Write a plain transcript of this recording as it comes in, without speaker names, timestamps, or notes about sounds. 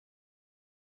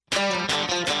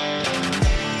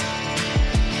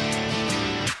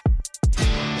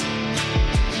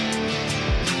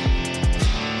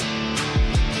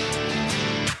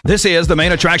This is the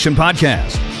Main Attraction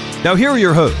Podcast. Now here are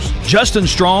your hosts, Justin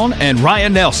Strawn and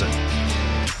Ryan Nelson.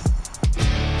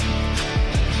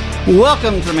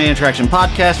 Welcome to the Main Attraction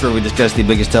Podcast, where we discuss the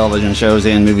biggest television shows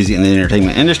and movies in the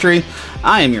entertainment industry.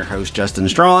 I am your host, Justin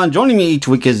Strawn. Joining me each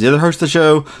week is the other host of the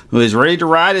show, who is ready to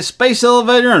ride a space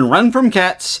elevator and run from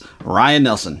cats, Ryan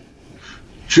Nelson.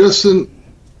 Justin,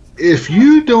 if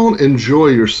you don't enjoy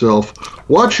yourself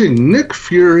watching Nick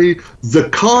Fury, the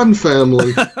Khan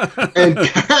family, and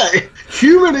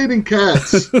human-eating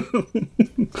cats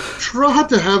try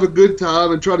to have a good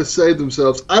time and try to save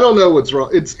themselves, I don't know what's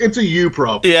wrong. It's a you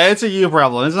problem. Yeah, it's a you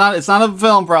problem. It's not a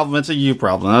film problem. It's a you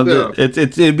problem. Yeah.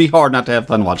 It'd be hard not to have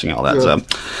fun watching all that. Yeah. So,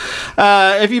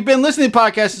 if you've been listening to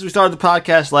podcasts since we started the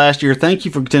podcast last year, thank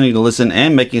you for continuing to listen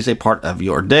and making us a part of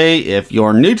your day. If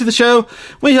you're new to the show,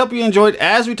 we hope you enjoyed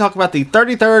as we talk about the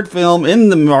 33rd film in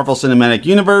the Marvel Cinematic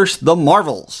Universe, The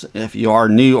Marvels. If you are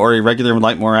new or a regular and would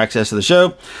like more access to the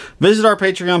show, visit our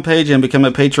Patreon page and become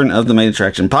a patron of the Main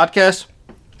Attraction Podcast.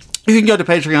 You can go to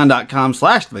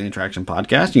patreon.com/The Main Attraction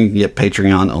Podcast. You can get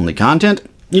Patreon-only content.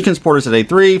 You can support us at a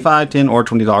 $3, $5, $10, or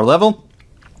 $20 level.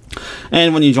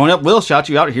 And when you join up, we'll shout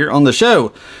you out here on the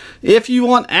show. If you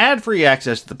want ad-free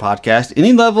access to the podcast,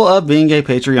 any level of being a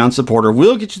Patreon supporter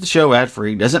will get you the show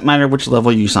ad-free. Doesn't matter which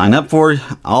level you sign up for.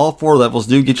 All 4 levels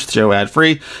do get you the show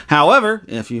ad-free. However,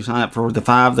 if you sign up for the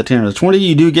 5, the 10, or the 20,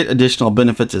 you do get additional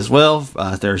benefits as well.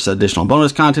 There's additional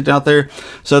bonus content out there.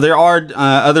 So there are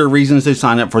other reasons to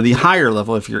sign up for the higher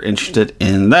level if you're interested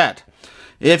in that.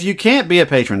 If you can't be a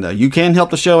patron, though, you can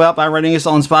help the show out by rating us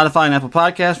on Spotify and Apple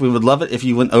Podcasts. We would love it if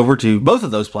you went over to both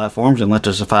of those platforms and left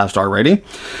us a 5-star rating.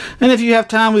 And if you have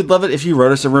time, we'd love it if you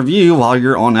wrote us a review while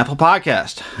you're on Apple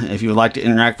Podcast. If you would like to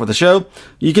interact with the show,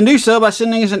 you can do so by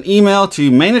sending us an email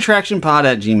to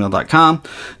mainattractionpod@gmail.com.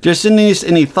 Just sending us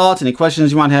any thoughts, any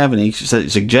questions you might have, any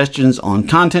suggestions on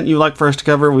content you would like for us to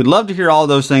cover. We'd love to hear all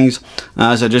those things.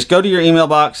 So just go to your email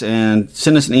box and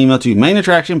send us an email to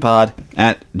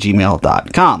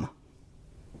mainattractionpod@gmail.com.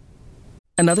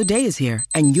 Another day is here,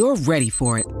 and you're ready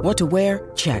for it. What to wear?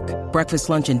 Check. Breakfast,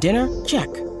 lunch, and dinner? Check.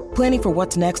 Planning for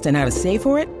what's next and how to save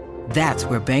for it? That's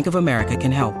where Bank of America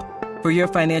can help. For your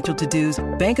financial to-dos,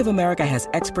 Bank of America has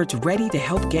experts ready to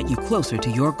help get you closer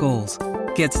to your goals.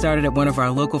 Get started at one of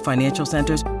our local financial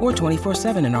centers or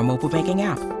 24/7 in our mobile banking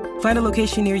app. Find a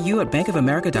location near you at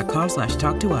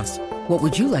bankofamerica.com/talktous. What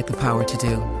would you like the power to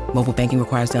do? Mobile banking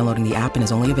requires downloading the app and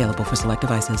is only available for select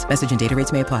devices. Message and data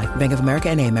rates may apply. Bank of America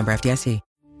N.A., member FDIC.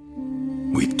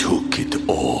 We took it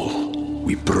all.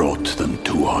 We brought them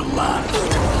to our land.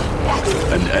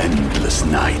 An endless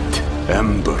night,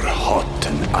 ember hot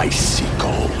and icy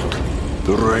cold.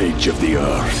 The rage of the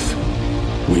earth.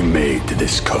 We made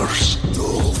this curse.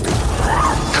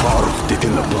 Carved it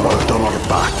in the blood on our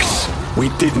backs. We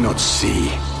did not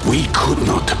see. We could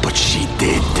not, but she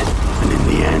did. And in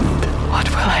the end... What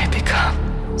will I become?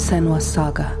 Senua's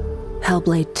Saga.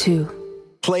 Hellblade 2.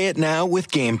 Play it now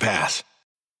with Game Pass.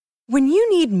 When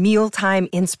you need mealtime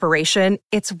inspiration,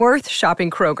 it's worth shopping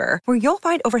Kroger, where you'll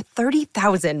find over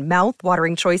 30,000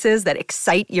 mouth-watering choices that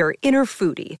excite your inner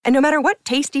foodie. And no matter what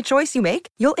tasty choice you make,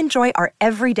 you'll enjoy our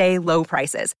everyday low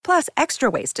prices, plus extra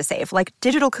ways to save, like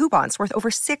digital coupons worth over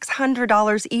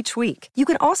 $600 each week. You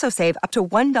can also save up to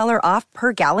 $1 off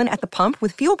per gallon at the pump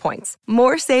with fuel points.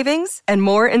 More savings and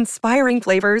more inspiring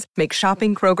flavors make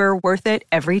shopping Kroger worth it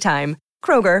every time.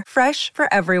 Kroger, fresh for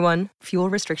everyone. Fuel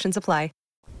restrictions apply.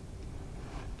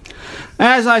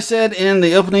 As I said in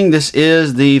the opening, this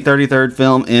is the 33rd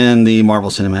film in the Marvel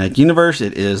Cinematic Universe.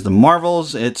 It is The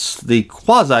Marvels. It's the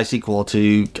quasi-sequel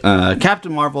to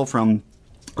Captain Marvel from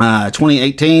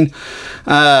 2018.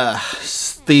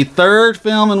 The third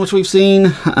film in which we've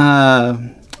seen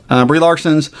Brie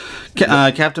Larson's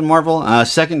Captain Marvel.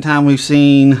 Second time we've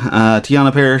seen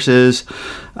Teyonah Parris's.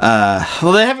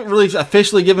 Well, they haven't really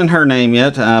officially given her name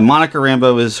yet. Monica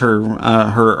Rambeau is her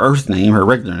Earth name, her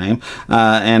regular name,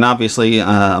 and obviously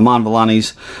Iman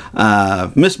Vellani's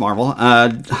Miss Marvel.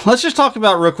 Let's just talk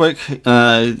about real quick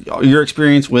your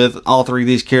experience with all 3 of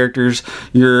these characters.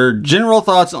 Your general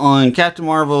thoughts on Captain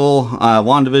Marvel,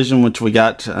 WandaVision, which we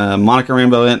got Monica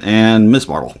Rambeau in, and Miss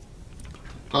Marvel.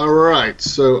 All right,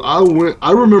 so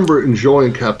I remember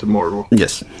enjoying Captain Marvel.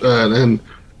 Yes.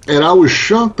 And I was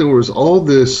shocked there was all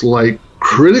this, like,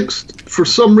 critics, for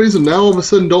some reason, now all of a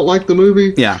sudden don't like the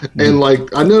movie. Yeah. And, like,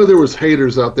 I know there was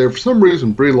haters out there. For some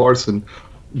reason, Brie Larson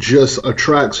just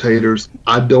attracts haters.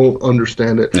 I don't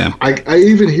understand it. Yeah. I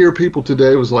even hear people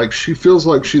today was like, she feels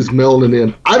like she's melding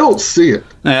in. I don't see it.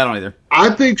 No, I don't either.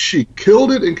 I think she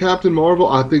killed it in Captain Marvel.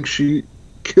 I think she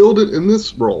killed it in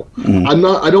this role.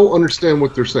 I don't understand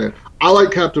what they're saying. I like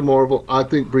Captain Marvel. I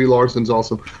think Brie Larson's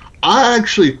awesome. I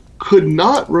actually could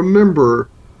not remember.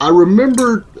 I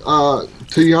remembered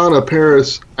Teyonah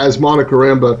Parris as Monica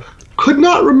Rambeau. Could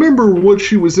not remember what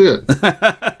she was in.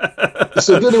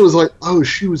 So then it was like, oh,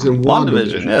 she was in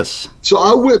WandaVision. Yes. So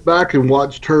I went back and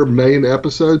watched her main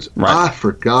episodes. Right. I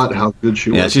forgot how good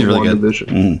she was she's in really WandaVision.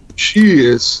 good. She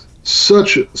is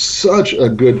such a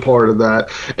good part of that.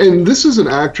 And this is an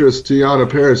actress, Teyonah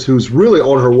Parris, who's really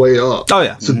on her way up. Oh,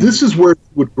 yeah. So this is where you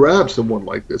would grab someone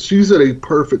like this. She's at a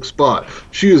perfect spot.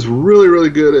 She is really,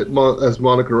 really good as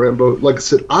Monica Rambeau. Like I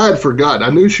said, I had forgotten. I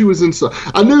knew she was in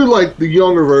I knew, like, the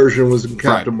younger version was in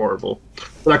Captain Marvel.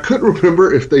 But I couldn't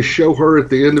remember if they show her at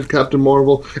the end of Captain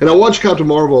Marvel. And I watched Captain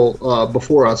Marvel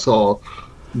before I saw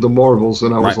the Marvels,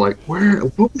 and I was like,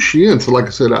 what was she in? So like I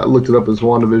said, I looked it up as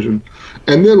WandaVision.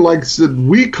 And then, like I said,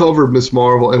 we covered Miss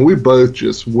Marvel, and we both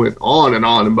just went on and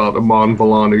on about Iman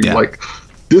Vellani. Yeah. Like,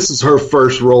 this is her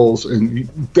first roles, and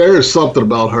there's something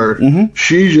about her.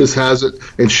 She just has it,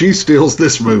 and she steals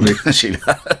this movie. She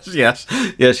does. Yes,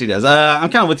 she does. I'm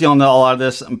kind of with you on a lot of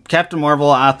this. Captain Marvel,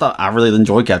 I really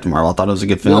enjoyed Captain Marvel. I thought it was a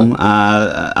good film.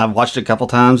 Yeah. I've watched it a couple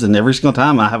times, and every single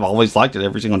time I have always liked it.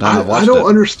 Every single time I've watched it. I don't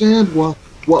understand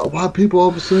why people all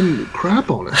of a sudden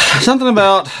crap on it. Something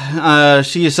about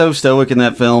she is so stoic in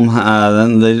that film.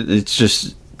 It's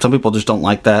just some people just don't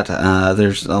like that.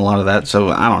 There's a lot of that, so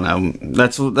I don't know.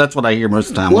 That's what I hear most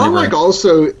of the time. Well, like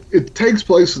also, it takes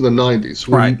place in the 90s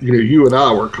when you and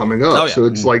I were coming up, so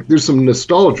it's like there's some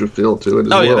nostalgia feel to it as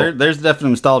well. Yeah, there's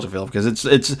definitely nostalgia feel because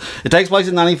it takes place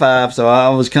in 95, so I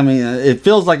was coming. It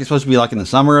feels like it's supposed to be like in the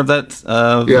summer of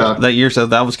that year, so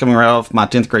that was coming right off my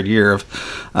 10th grade year of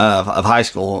high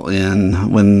school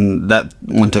when that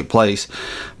one took place.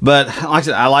 But like I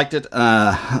said, I liked it.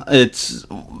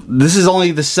 This is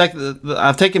only the second.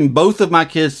 I've taken both of my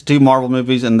kids to 2 Marvel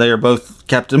movies, and they are both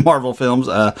Captain Marvel films.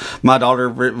 My daughter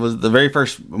was the very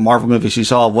first Marvel movie she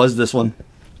saw was this one.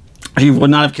 He would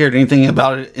not have cared anything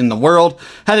about it in the world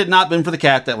had it not been for the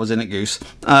cat that was in it, Goose.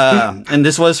 And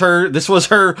this was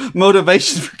her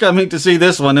motivation for coming to see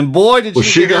this one. And boy, did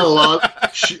she got a lot.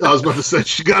 I was about to say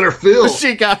she got her fill.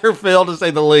 She got her fill, to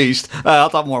say the least. I'll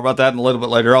talk more about that in a little bit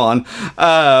later on.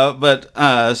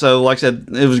 So like I said,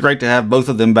 it was great to have both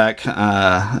of them back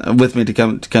with me to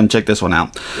come check this one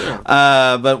out. Yeah.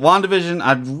 But WandaVision,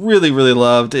 I really, really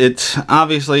loved it.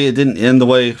 Obviously, it didn't end the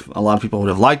way a lot of people would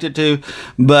have liked it to,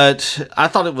 but I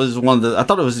thought it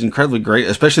was incredibly great,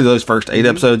 especially those first 8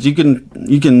 episodes. You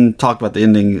can talk about the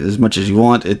ending as much as you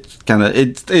want.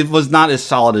 It was not as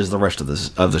solid as the rest of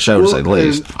the show, to say the least.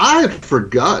 I had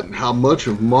forgotten how much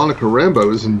of Monica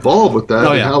Rambeau is involved with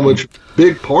that, and how much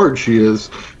big part she is.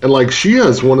 And like, she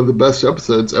has one of the best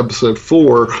episodes, episode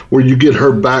 4, where you get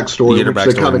her backstory,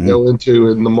 which they kind of go into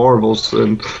in the Marvels,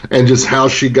 and just how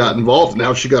she got involved and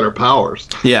how she got her powers.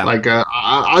 Yeah, like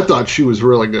I thought she was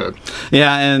really good.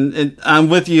 Yeah, and I'm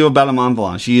with you about Iman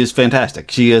Vellani. She is fantastic.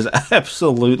 She is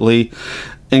absolutely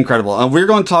incredible. We're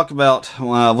going to talk about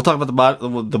we'll talk about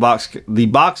the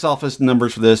box office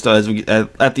numbers for this as we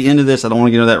at the end of this. I don't want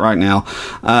to get into that right now,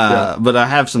 but I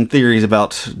have some theories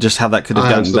about just how that could have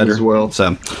gotten better as well.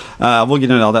 So we'll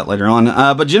get into all that later on.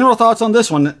 But general thoughts on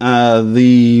this one,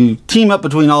 the team up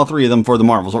between all 3 of them for the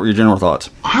Marvels. What were your general thoughts?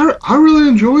 I really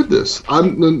enjoyed this.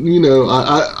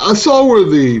 I saw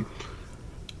where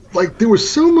there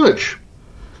was so much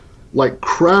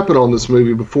crapping on this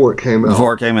movie before it came out.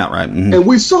 Right. Mm-hmm. And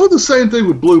we saw the same thing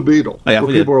with Blue Beetle. Yeah,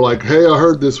 where people were like, hey, I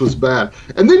heard this was bad.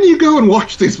 And then you go and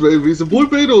watch these movies, and Blue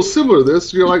Beetle is similar to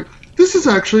this. You're like, this is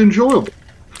actually enjoyable.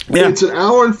 Yeah. It's an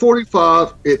hour and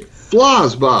 45. It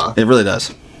flies by. It really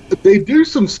does. They do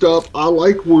some stuff I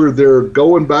like where they're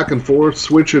going back and forth,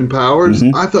 switching powers.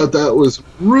 Mm-hmm. I thought that was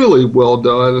really well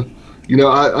done.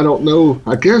 I don't know.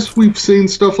 I guess we've seen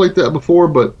stuff like that before,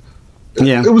 but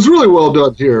it was really well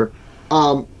done here.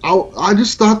 I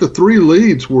just thought the 3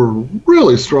 leads were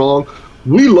really strong.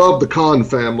 We love the Khan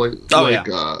family.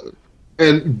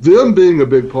 And them being a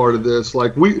big part of this. I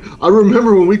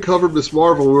remember when we covered Miss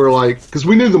Marvel, we were like, because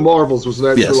we knew the Marvels was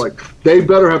next. Yes. We're like, they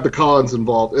better have the Khans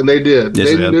involved. And they did. Yes,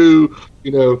 they knew,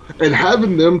 and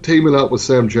having them teaming up with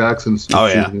Sam Jackson's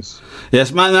genius.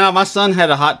 Yes, my son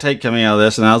had a hot take coming out of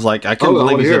this, and I was like, I couldn't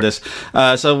believe he said this.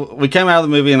 So we came out of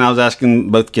the movie, and I was asking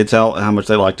both kids how much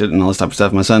they liked it and all this type of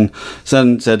stuff. My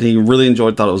son said he really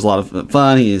enjoyed it, thought it was a lot of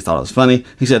fun. He thought it was funny.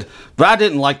 He said, but I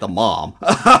didn't like the mom.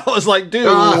 I was like, dude,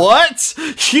 what?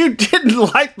 You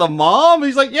didn't like the mom?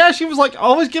 He's like, yeah, she was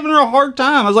always giving her a hard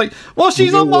time. I was like, well,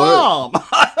 she's a mom.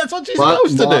 That's what she's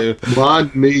supposed to do. My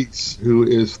niece, who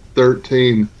is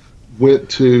 13, went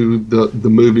to the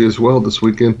movie as well this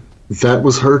weekend. That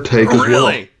was her take as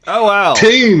well. Oh, wow.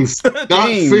 Teens not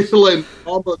feeling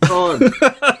Mama Khan.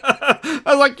 I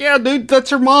was like, yeah, dude, that's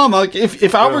her mom. Like,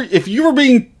 if you were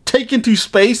being taken to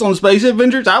space on Space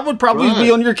Adventures, I would probably be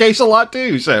on your case a lot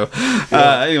too. So,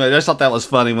 anyway, I just thought that was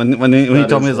funny when he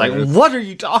told me, he's like, "What are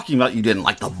you talking about? You didn't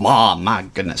like the mom? My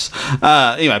goodness."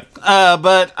 Anyway,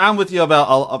 but I'm with you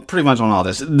about pretty much on all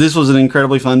this. This was an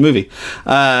incredibly fun movie.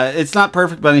 It's not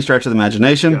perfect by any stretch of the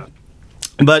imagination,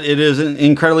 but it is an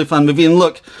incredibly fun movie. And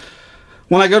look,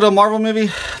 when I go to a Marvel movie,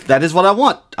 that is what I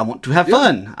want. I want to have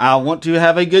fun. I want to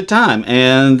have a good time.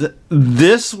 And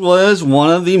this was one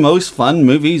of the most fun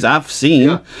movies I've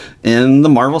seen in the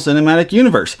Marvel Cinematic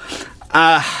Universe.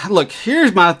 Look,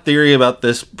 here's my theory about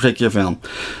this particular film.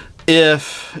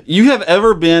 If you have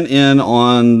ever been in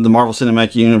on the Marvel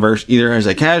Cinematic Universe, either as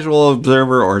a casual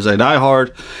observer or as a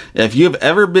diehard, if you have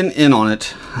ever been in on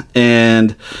it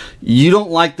and you don't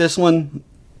like this one,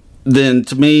 then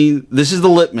to me, this is the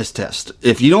litmus test.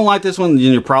 If you don't like this one,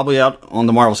 then you're probably out on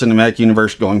the Marvel Cinematic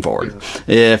Universe going forward.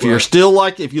 If you're still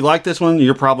if you like this one,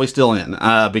 you're probably still in.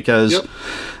 Because,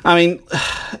 I mean,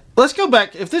 let's go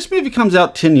back. If this movie comes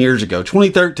out 10 years ago,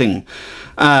 2013,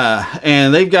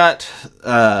 and they've got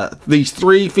these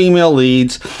 3 female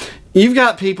leads, you've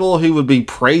got people who would be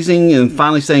praising and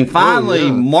finally saying,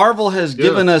 Marvel has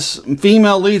given us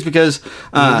female leads because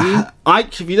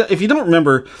Ike, if you don't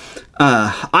remember,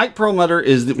 Ike Perlmutter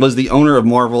was the owner of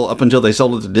Marvel up until they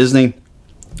sold it to Disney,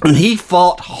 and he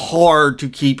fought hard to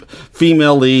keep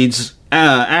female leads,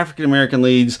 African American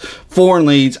leads, foreign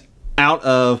leads out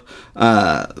of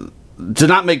to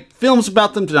not make films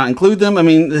about them, to not include them. I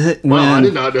mean, I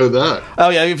did not know that. Oh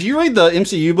yeah, if you read the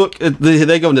MCU book,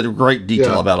 they go into great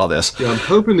detail about all this. Yeah, I'm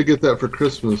hoping to get that for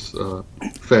Christmas,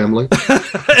 family.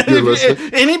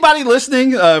 Anybody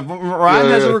listening,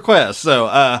 Ryan has a request. So,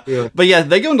 but yeah,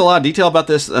 they go into a lot of detail about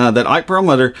this. That Ike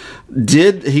Perlmutter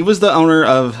he was the owner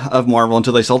of Marvel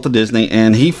until they sold to Disney,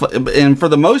 and for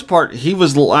the most part, he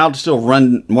was allowed to still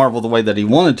run Marvel the way that he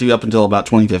wanted to up until about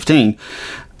 2015.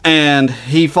 And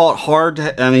he fought hard.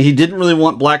 I mean, he didn't really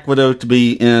want Black Widow to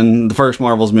be in the first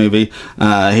Marvel's movie.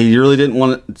 He really didn't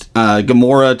want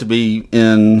Gamora to be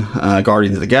in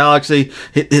Guardians of the Galaxy.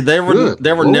 There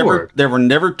were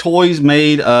never toys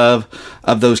made of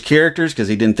those characters because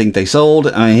he didn't think they sold.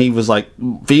 I mean, he was like,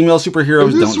 female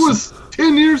superheroes This was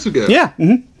 10 years ago. Yeah.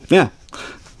 Yeah.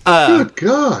 Good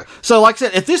God. So, like I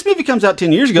said, if this movie comes out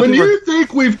 10 years ago... When you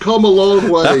think we've come a long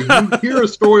way, you hear a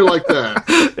story like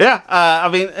that. Yeah, I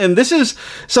mean, and this is...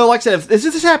 So, like I said, if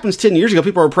this happens 10 years ago,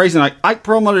 people are praising, like, Ike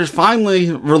Perlmutter's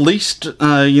finally released,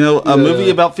 a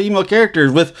movie about female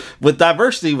characters with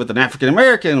diversity, with an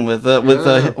African-American, with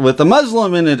a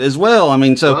Muslim in it as well. I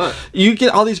mean, so you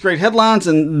get all these great headlines,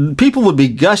 and people would be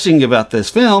gushing about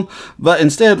this film, but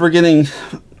instead we're getting...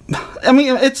 I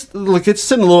mean, it's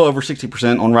sitting a little over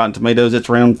 60% on Rotten Tomatoes. It's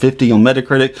around 50 on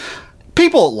Metacritic.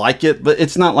 People like it, but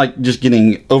it's not like just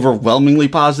getting overwhelmingly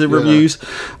positive reviews.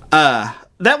 That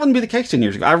wouldn't be the case 10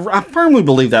 years ago. I firmly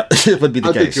believe that it would be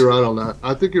the case. I think you're right on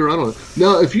that.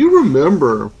 Now, if you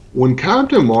remember, when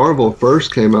Captain Marvel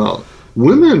first came out,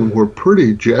 women were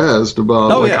pretty jazzed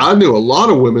about it. I knew a lot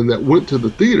of women that went to the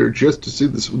theater just to see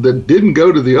this, that didn't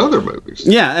go to the other movies.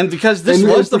 Yeah, and because this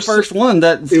was the first one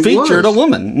that featured a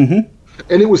woman. Mm-hmm.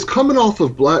 And it was coming off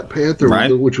of Black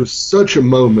Panther, which was such a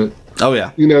moment. Oh,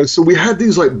 yeah. So we had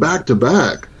these like back to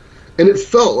back. And it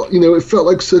felt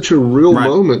like such a real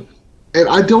moment. And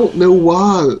I don't know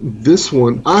why this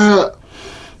one, I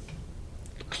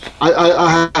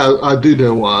do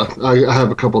know why. I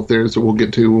have a couple of theories that we'll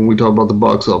get to when we talk about the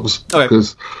box office. Okay.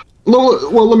 Because,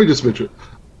 well, let me just mention it.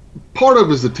 Part of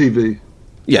it is the TV.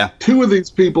 Yeah. 2 of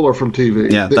these people are from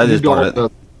TV. Yeah, that is part of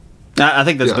it. I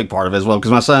think that's a big part of it as well.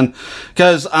 Because my son,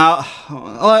 I'll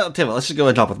tell you what, let's just go ahead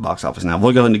and talk about the box office now.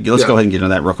 Let's go ahead and get into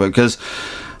that real quick. Because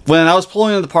when I was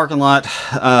pulling into the parking lot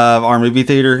of our movie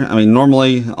theater, I mean,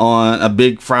 normally on a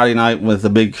big Friday night with a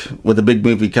big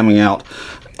movie coming out,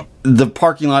 the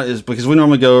parking lot is, because we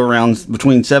normally go around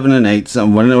between 7 and 8, so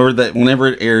whenever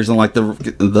it airs on like the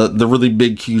really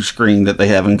big huge screen that they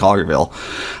have in Collierville,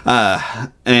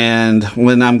 and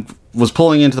when I was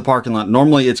pulling into the parking lot,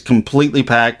 normally it's completely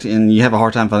packed and you have a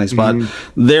hard time finding a spot.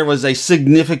 Mm-hmm. There was a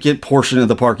significant portion of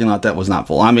the parking lot that was not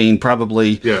full. I mean,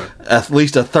 probably at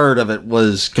least a third of it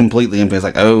was completely empty. It's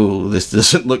like, oh, this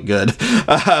doesn't look good.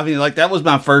 I mean, like, that was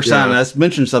my first time. And I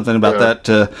mentioned something about that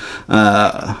to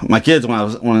my kids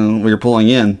when we were pulling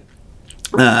in.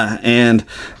 And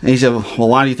he said, well,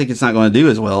 why do you think it's not going to do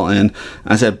as well? And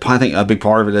I said, I think a big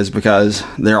part of it is because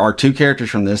there are 2 characters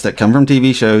from this that come from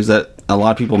TV shows that a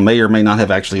lot of people may or may not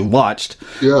have actually watched,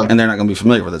 and they're not going to be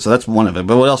familiar with it. So that's one of it.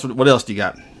 But what else do you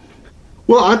got?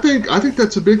 Well, I think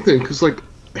that's a big thing, because like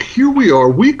here we are.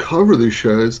 We cover these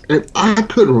shows, and I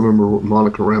couldn't remember what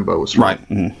Monica Rambeau was from. Right.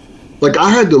 Mm-hmm. Like, I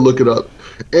had to look it up.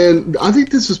 And I think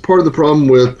this is part of the problem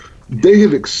with they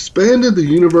have expanded the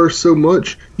universe so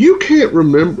much, you can't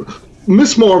remember.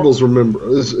 Miss Marvel's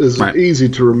is right. easy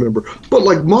to remember. But,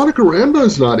 like, Monica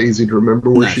Rambeau's not easy to remember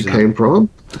where she came from.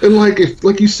 And, like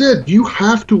you said, you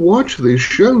have to watch these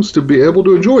shows to be able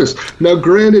to enjoy us. Now,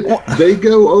 granted, they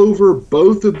go over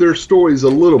both of their stories a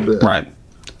little bit. Right.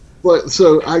 But,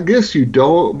 so, I guess you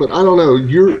don't, but I don't know.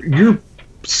 You're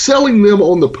selling them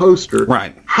on the poster.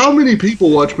 Right. How many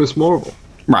people watch Miss Marvel?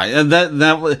 Right, and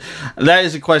that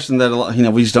is a question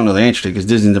that we just don't know the answer to because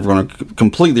Disney's never going to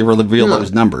completely reveal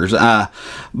those numbers.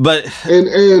 But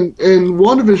and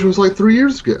WandaVision was like 3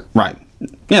 years ago. Right.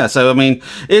 Yeah. So I mean,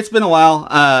 it's been a while.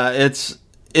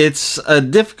 It's a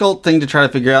difficult thing to try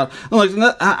to figure out. Look,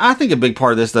 I think a big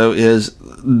part of this though is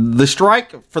the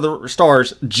strike for the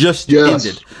stars just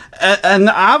ended, and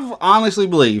I honestly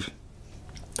believe.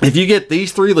 If you get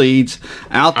these three leads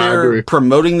out there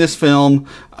promoting this film,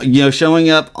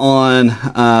 showing up on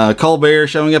Colbert,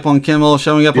 showing up on Kimmel,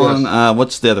 showing up on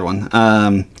what's the other one?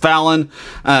 Fallon.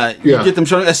 You get them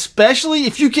showing, especially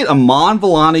if you get Iman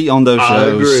Vellani on those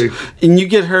shows, and you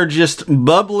get her just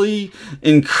bubbly,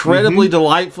 incredibly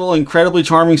delightful, incredibly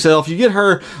charming self. You get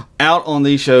her out on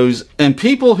these shows, and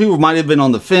people who might have been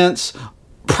on the fence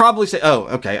probably say, "Oh,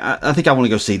 okay, I think I want to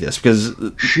go see this," because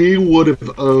she would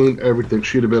have owned everything.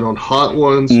 She'd have been on Hot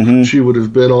Ones. She would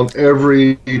have been on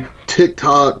every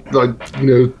TikTok,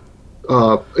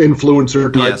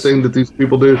 influencer type thing that these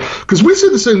people do. Because we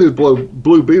said the same thing with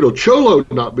Blue Beetle. Cholo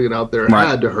not being out there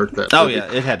had to hurt that. Oh yeah,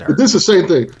 it had to hurt. But this is the same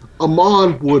thing.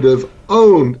 Iman would have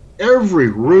owned every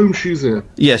room she's in.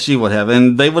 Yes, she would have,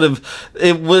 and they would have.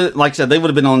 It would, like I said, they would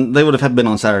have been on. They would have been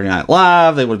on Saturday Night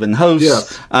Live. They would have been hosts.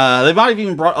 Yes. They might have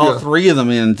even brought all three of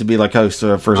them in to be like hosts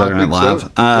for Saturday Night Live.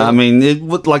 So. I mean, it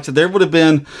would, like I said, there would have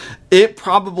been. It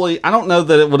probably. I don't know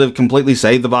that it would have completely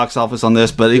saved the box office on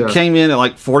this, but it came in at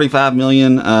like 45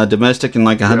 million domestic and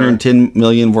like 110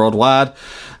 million worldwide.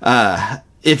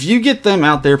 If you get them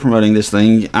out there promoting this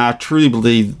thing, I truly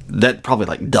believe that probably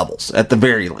like doubles at the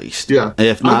very least. Yeah,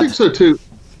 if not, I think so too.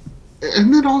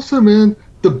 And then also, man,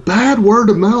 the bad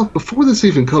word of mouth before this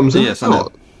even comes out. Yes, I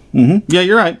know. Yeah,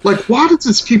 you're right. Like, why does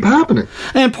this keep happening?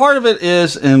 And part of it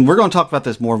is, and we're going to talk about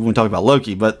this more when we talk about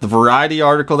Loki, but the Variety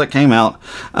article that came out,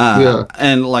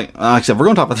 and like I said, we're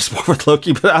going to talk about this more with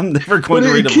Loki, but I'm never going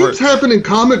to read it. It keeps happening in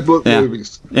comic book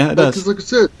movies. Yeah, it does. Because, like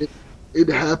I said, it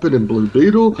happened in Blue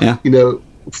Beetle. Yeah.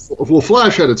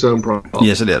 Flash had its own problem.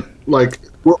 Yes, it did. Like,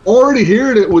 we're already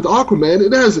hearing it with Aquaman.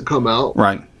 It hasn't come out.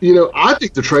 Right. I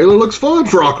think the trailer looks fun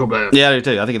for Aquaman. Yeah, I do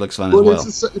too. I think it looks fun as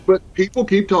well. But people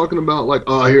keep talking about, like,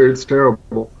 I hear it's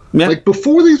terrible. Yeah. Like,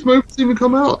 before these movies even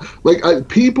come out, like,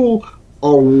 people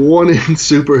are wanting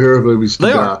superhero movies to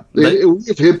die.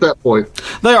 We've hit that point.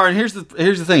 They are, and here's the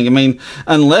thing. I mean,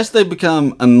 unless they get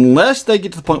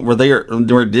to the point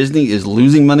where Disney is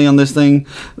losing money on this thing,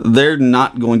 they're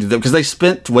not going to do that because they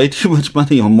spent way too much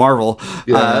money on Marvel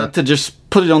to just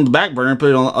put it on the back burner and put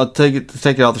it on take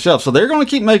it off the shelf. So they're going to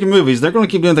keep making movies. They're going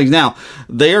to keep doing things. Now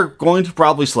they are going to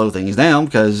probably slow things down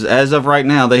because as of right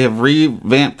now they have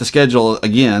revamped the schedule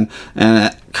again.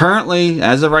 And currently,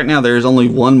 as of right now, there is only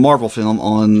one Marvel film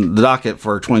on the docket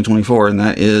for 2024, and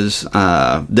that is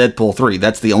Deadpool 3.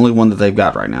 That's the only one that they've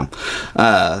got right now.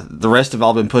 The rest have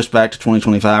all been pushed back to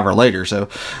 2025 or later. So.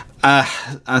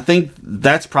 I think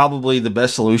that's probably the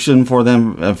best solution for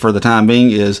them for the time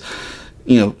being is,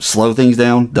 slow things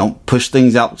down. Don't push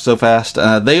things out so fast.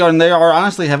 They are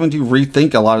honestly having to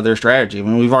rethink a lot of their strategy. I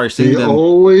mean, we've already seen them.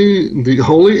 The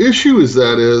only issue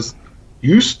is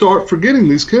you start forgetting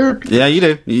these characters. Yeah, you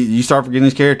do. You start forgetting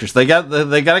these characters. They got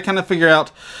to kind of figure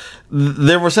out.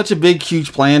 There was such a big,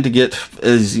 huge plan to get,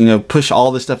 push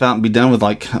all this stuff out and be done with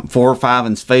like 4 or 5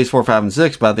 and Phase 4, 5, and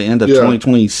 6 by the end of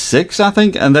 2026, I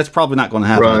think, and that's probably not going to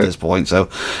happen at this point. So,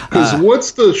 because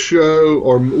what's the show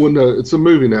it's a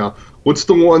movie now? What's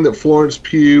the one that Florence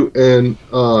Pugh and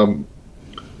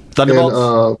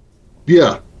Thunderbolts?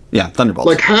 Thunderbolts.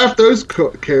 Like half those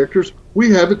characters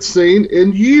we haven't seen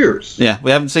in years. Yeah,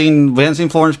 we haven't seen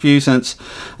Florence Pugh since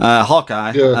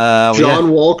Hawkeye. Yeah. John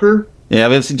Walker. Yeah,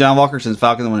 we haven't seen John Walker since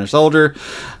Falcon and the Winter Soldier.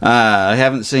 I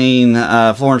haven't seen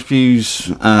Florence Pugh's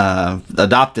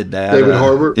adopted dad. David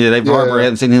Harbour. Yeah, David Harbour. I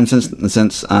haven't seen him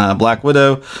since Black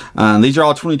Widow. These are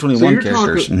all 2021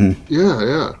 characters.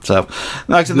 Yeah. So,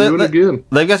 like I said,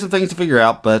 they've got some things to figure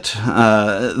out, but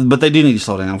they do need to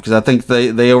slow down because I think they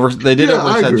did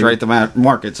oversaturate the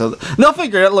market. So they'll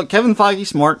figure it out. Look, Kevin Feige's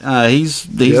smart. He's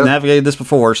navigated this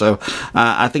before, so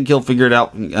I think he'll figure it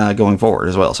out going forward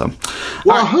as well. So,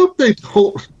 I hope they don't.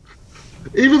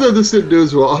 even though this didn't do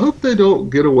as well, I hope they don't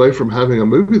get away from having a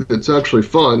movie that's actually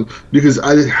fun, because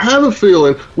I have a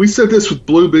feeling, we said this with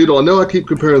Blue Beetle, I know I keep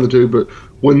comparing the two, but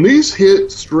when these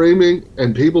hit streaming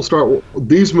and people start,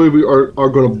 these movies are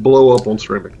going to blow up on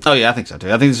streaming. Oh yeah, I think so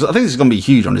too. I think this is going to be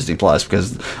huge on Disney Plus,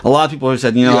 because a lot of people have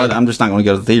said, you know what, I'm just not going to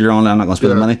go to the theater on it. I'm not going to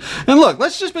spend the money. And look,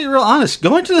 let's just be real honest.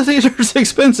 Going to the theater is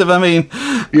expensive. I mean,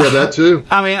 yeah, that too.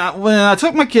 I mean, when I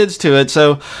took my kids to it,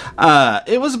 so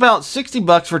it was about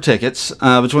 $60 for tickets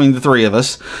between the three of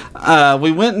us.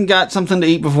 We went and got something to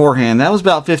eat beforehand. That was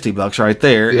about $50 right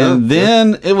there, and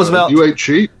then it was about you ate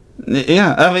cheap.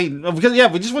 Yeah, I mean, because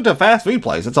we just went to a fast food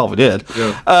place. That's all we did.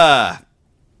 Yeah.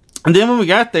 And then when we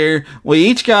got there, we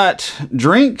each got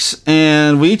drinks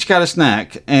and we each got a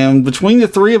snack. And between the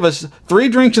three of us, 3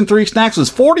 drinks and 3 snacks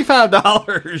was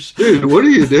 $45. Dude, what are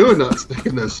you doing not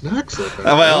sticking those snacks up there?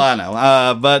 Well, I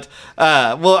know.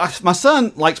 My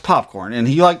son likes popcorn, and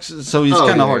he likes, so he's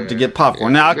kind of hard to get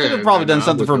popcorn. Now, I could have probably done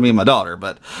something for me and my daughter,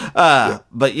 but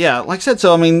yeah, like I said,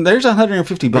 so I mean, there's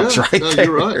 $150 right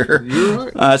there. You're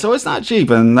right. So it's not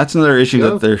cheap, and that's another issue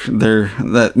that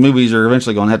that movies are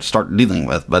eventually going to have to start dealing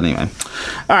with. But anyway,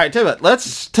 all right, tell you what,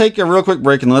 let's take a real quick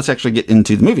break and let's actually get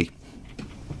into the movie.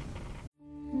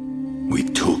 We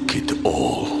took it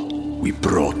all. We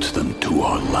brought them to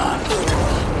our land.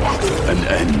 An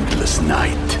endless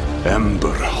night,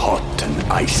 ember hot and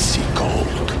icy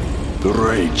cold. The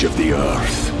rage of the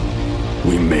earth.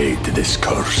 We made this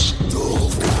curse.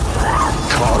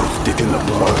 Carved it in the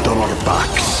blood on our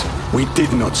backs. We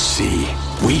did not see.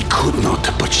 We could not,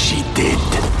 but she did.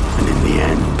 And in the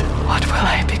end, What will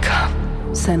I become?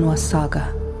 Senua's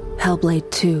Saga. Hellblade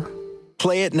 2.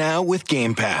 Play it now with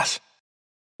Game Pass.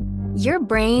 Your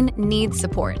brain needs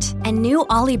support, and new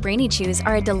Ollie Brainy Chews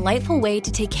are a delightful way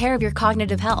to take care of your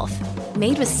cognitive health.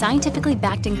 Made with scientifically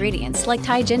backed ingredients like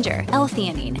Thai ginger,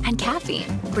 L-theanine, and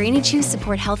caffeine, Brainy Chews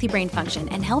support healthy brain function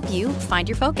and help you find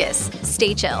your focus,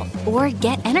 stay chill, or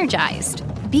get energized.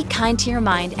 Be kind to your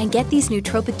mind and get these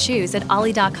nootropic chews at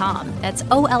ollie.com. That's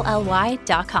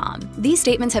OLLY.com. These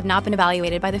statements have not been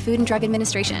evaluated by the Food and Drug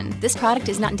Administration. This product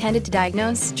is not intended to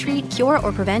diagnose, treat, cure,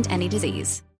 or prevent any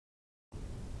disease.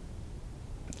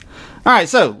 All right,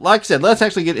 so like I said, let's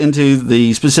actually get into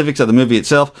the specifics of the movie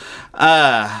itself.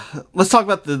 Let's talk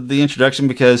about the introduction,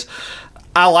 because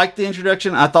I liked the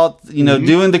introduction. I thought,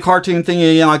 doing the cartoon thing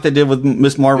again, like they did with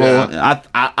Miss Marvel,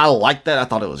 I liked that. I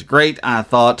thought it was great. I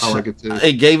thought I like it too.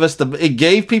 It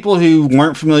gave people who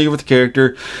weren't familiar with the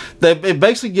character, it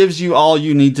basically gives you all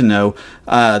you need to know.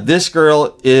 This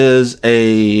girl is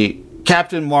a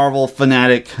Captain Marvel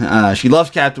fanatic. She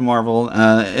loves Captain Marvel,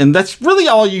 and that's really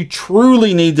all you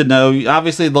truly need to know.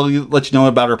 Obviously, they'll let you know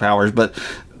about her powers, but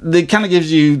it kind of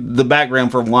gives you the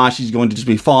background for why she's going to just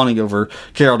be fawning over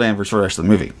Carol Danvers for the rest of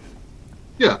the movie.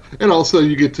 Yeah, and also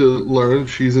you get to learn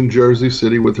she's in Jersey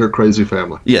City with her crazy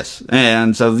family. Yes,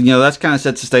 and so that's kind of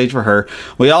sets the stage for her.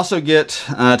 We also get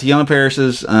Teyonah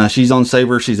Parris's. She's on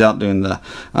Saber. She's out doing the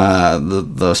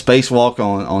spacewalk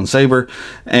on Saber,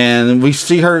 and we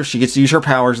see her. She gets to use her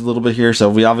powers a little bit here, so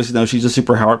we obviously know she's a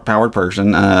super powered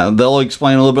person. They'll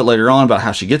explain a little bit later on about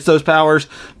how she gets those powers,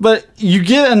 but you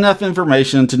get enough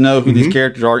information to know who these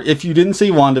characters are. If you didn't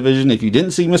see WandaVision, if you didn't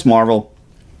see Miss Marvel,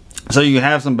 so you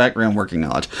have some background working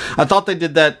knowledge. I thought they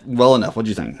did that well enough. What do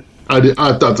you think? I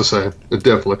thought the same.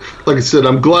 Definitely. Like I said,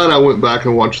 I'm glad I went back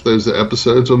and watched those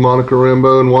episodes with Monica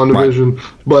Rambeau and WandaVision,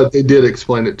 but they did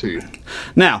explain it to you.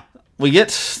 Now, we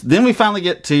finally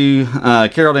get to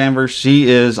Carol Danvers. She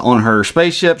is on her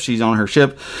spaceship. She's on her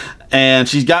ship. And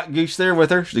she's got Goose there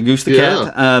with her, Goose the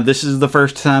cat. This is the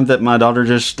first time that my daughter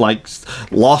just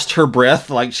lost her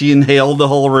breath, she inhaled the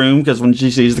whole room because when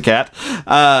she sees the cat.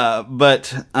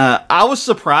 But I was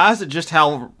surprised at just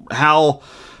how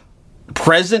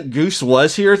present Goose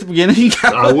was here at the beginning.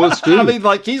 I was too. I mean,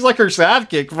 he's like her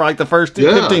sidekick for the first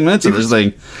 15 minutes of this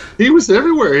thing. He was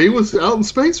everywhere. He was out in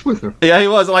space with her. Yeah, he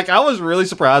was. I was really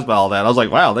surprised by all that. I was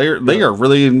like, wow, they are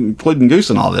really including Goose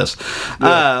in all this.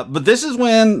 Yeah. But this is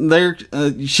when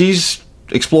she's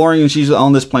exploring, and she's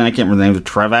on this planet. I can't remember the name,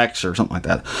 Travax or something like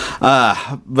that.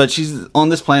 But she's on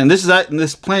this planet. And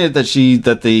this planet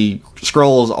that the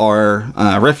Skrulls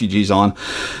are refugees on.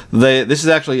 This is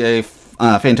actually a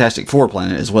Fantastic Four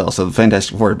planet as well. So the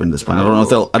Fantastic Four have been to this planet. I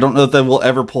don't know if they will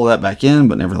ever pull that back in,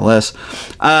 but nevertheless.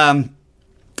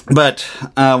 But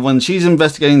when she's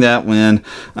investigating that, when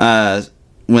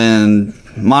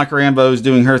Monica Rambeau is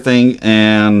doing her thing,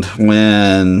 and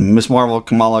when Miss Marvel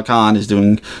Kamala Khan is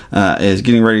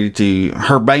getting ready to,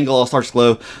 her bangle all starts to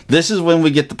glow. This is when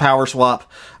we get the power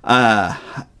swap.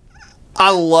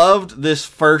 I loved this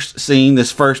first scene,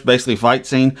 this first basically fight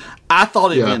scene. I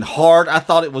thought it went hard. I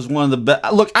thought it was one of the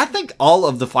best. Look, I think all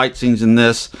of the fight scenes in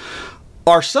this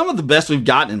are some of the best we've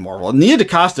gotten in Marvel. Nia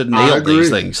DaCosta nailed these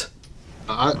things.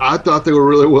 I thought they were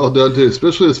really well done too,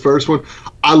 especially this first one.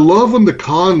 I love when the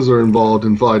cons are involved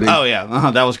in fighting. Oh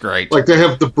yeah, that was great. Like they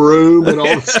have the broom and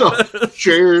all the stuff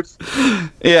shared.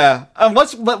 Yeah.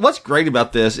 What's great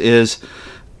about this is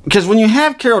because when you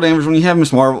have Carol Danvers, when you have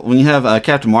Miss Marvel, when you have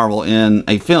Captain Marvel in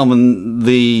a film, and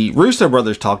the Russo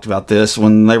brothers talked about this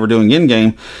when they were doing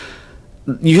Endgame.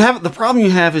 The problem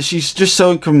you have is she's just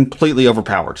so completely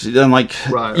overpowered. And like,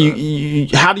 how do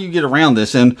you get around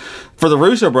this? And for the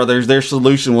Russo brothers, their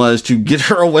solution was to get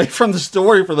her away from the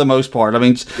story for the most part. I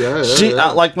mean,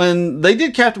 like when they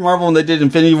did Captain Marvel and they did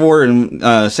Infinity War,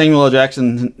 and Samuel L.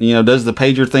 Jackson, does the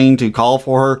pager thing to call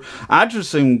for her. I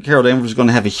just assumed Carol Danvers was going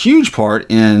to have a huge part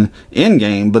in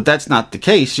Endgame, but that's not the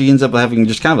case. She ends up having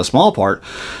just kind of a small part.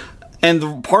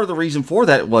 And part of the reason for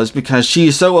that was because she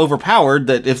is so overpowered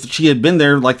that if she had been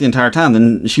there like the entire time,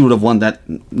 then she would have won that.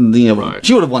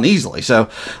 She would have won easily. So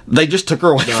they just took her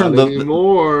away from the.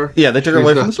 Anymore. Yeah, they took her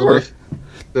away from the story.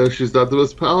 No, she's not the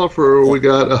most powerful. We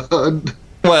got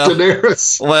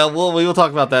Daenerys. Well, we will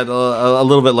talk about that a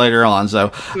little bit later on.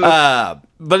 So,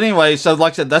 but anyway, so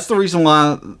like I said, that's the reason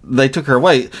why they took her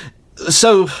away.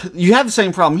 So you have the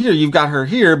same problem here. You've got her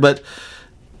here, but.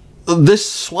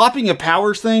 This swapping of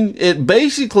powers thing, it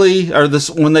basically,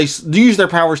 when they use their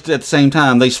powers at the same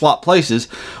time, they swap places.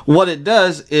 What it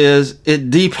does is it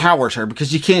depowers her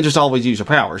because you can't just always use her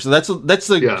powers. So this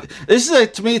is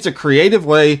to me, it's a creative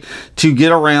way to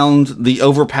get around the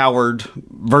overpowered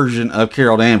version of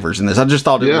Carol Danvers in this. I just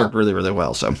thought it worked really, really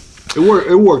well. So.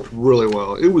 It worked really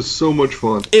well. It was so much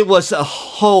fun. It was a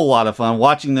whole lot of fun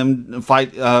watching them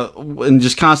fight, and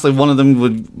just constantly one of them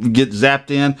would get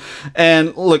zapped in.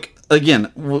 And look,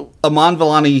 again, Iman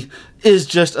Vellani is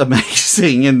just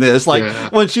amazing in this.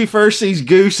 Like when she first sees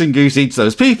Goose and Goose eats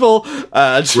those people,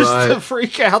 just the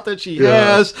freak out that she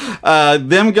has,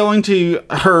 them going to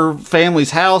her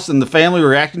family's house and the family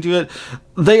reacting to it.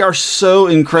 They are so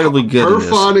incredibly good. Her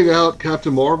finding out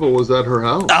Captain Marvel was at her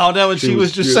house. Oh no, and she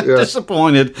was just so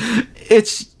disappointed.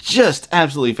 It's just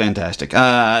absolutely fantastic.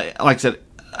 Like I said,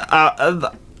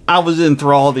 I was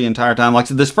enthralled the entire time. Like I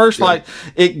said, this first fight,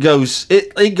 it goes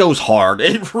hard.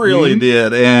 It really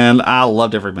did, and I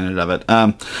loved every minute of it.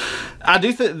 I do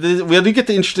we do get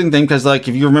the interesting thing because, like,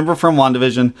 if you remember from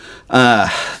WandaVision,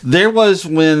 there was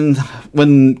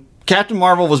when Captain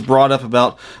Marvel was brought up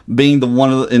about being the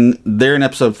one in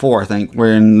episode 4, I think,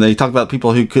 wherein they talk about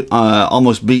people who could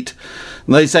almost beat.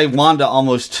 They say Wanda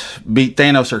almost beat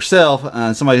Thanos herself,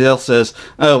 and somebody else says,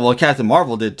 "Oh, well, Captain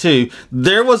Marvel did too."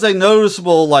 There was a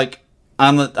noticeable like.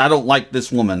 I don't like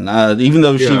this woman, even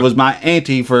though she was my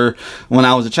auntie for when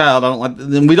I was a child. I don't like.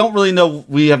 We don't really know.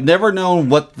 We have never known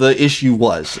what the issue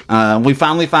was. We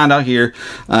finally find out here.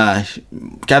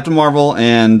 Captain Marvel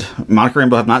and Monica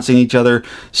Rambeau have not seen each other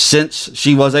since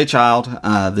she was a child.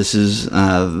 This is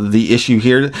the issue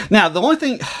here. Now, the only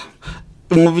thing.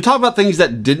 When we talk about things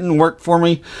that didn't work for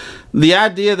me, the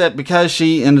idea that because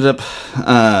she ended up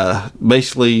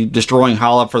basically destroying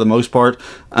Hala for the most part,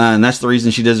 and that's the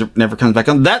reason she never comes back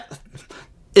on that.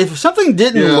 If something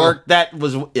didn't work, that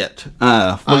was it.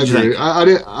 I agree. I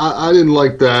didn't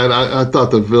like that. I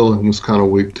thought the villain was kind of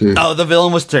weak too. Oh, the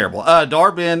villain was terrible.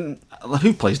 Dar-Benn.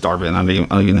 Who plays Dar-Benn? I don't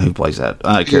even know who plays that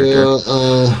character. Who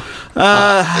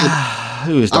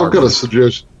is Dar-Benn? I've got a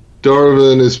suggestion.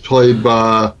 Dar-Benn is played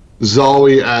by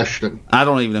Zawe Ashton. I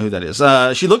don't even know who that is.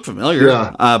 She looked familiar,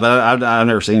 but I've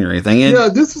never seen her or anything.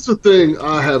 This is the thing.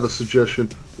 I have a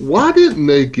suggestion. Why didn't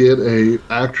they get a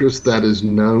actress that is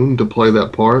known to play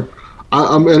that part?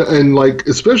 And like,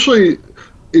 especially,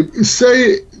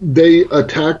 say they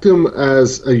attacked him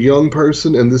as a young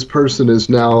person and this person is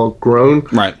now grown.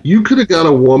 Right. You could have got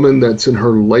a woman that's in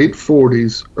her late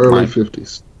 40s, early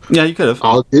 50s. Yeah, you could have.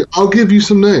 I'll give you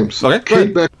some names. Okay,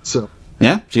 Kate Beckinsale.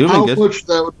 Yeah, she would have been good. How much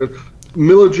that would have been?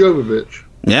 Mila Jovovich.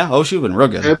 Yeah, she would have been real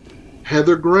good.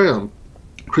 Heather Graham.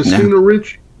 Christina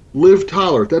Ricci. Liv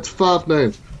Tyler. That's 5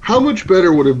 names. How much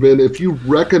better would it have been if you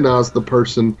recognized the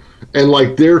person and,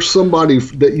 like, there's somebody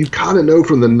that you kind of know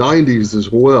from the 90s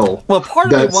as well? Well,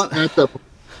 part of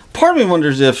me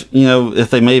wonders if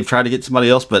they may have tried to get somebody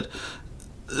else, but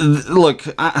look,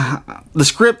 the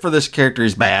script for this character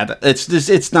is bad.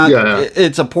 It's not.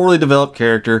 It's a poorly developed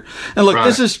character. And look,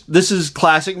 this is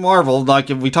classic Marvel. Like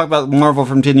if we talk about Marvel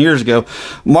from 10 years ago,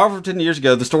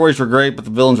 the stories were great, but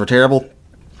the villains were terrible.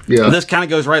 Yeah, this kind of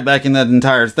goes right back in that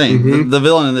entire thing. The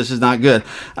villain in this is not good.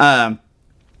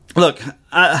 Look,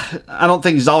 I don't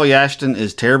think Zoe Ashton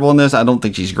is terrible in this. I don't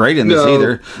think she's great in this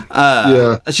either.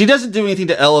 She doesn't do anything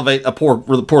to elevate a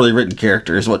poorly written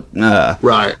character. Is what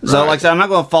right. So, like I said, I'm not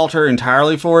going to fault her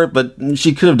entirely for it, but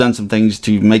she could have done some things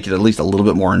to make it at least a little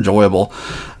bit more enjoyable.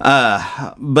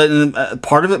 But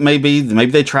part of it maybe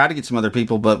they try to get some other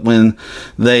people, but when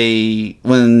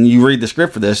you read the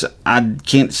script for this, I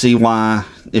can't see why,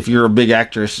 if you're a big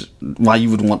actress, why you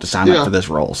would want to sign up for this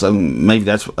role. So maybe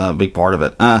that's a big part of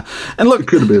it. And look, it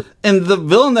could have been. And the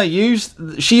villain they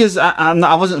used, she is,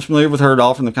 I wasn't familiar with her at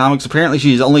all from the comics. Apparently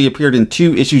she has only appeared in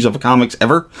 2 issues of comics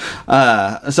ever.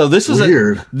 So this was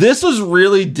weird. This was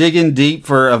really digging deep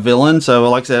for a villain. So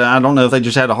like I said, I don't know if they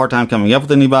just had a hard time coming up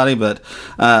with anybody, but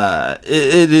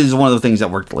it is one of the things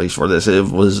that worked at least for this. It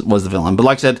was the villain. But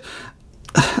like I said,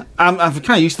 I'm kind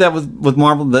of used to that with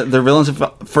Marvel. Their villains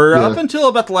up until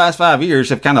about the last 5 years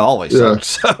have kind of always sucked.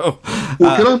 So,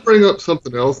 well, can I bring up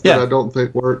something else that I don't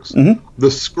think works? Mm-hmm. The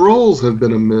Skrulls have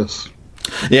been a miss.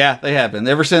 Yeah, they have been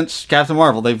ever since Captain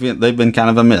Marvel. They've been kind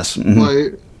of a miss.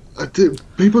 Mm-hmm.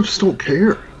 People just don't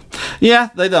care. Yeah,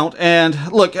 they don't. And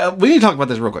look, we need to talk about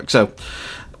this real quick. So,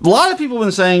 a lot of people have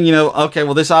been saying, okay,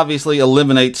 well, this obviously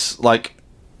eliminates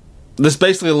This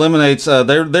basically eliminates.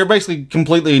 They're basically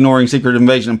completely ignoring Secret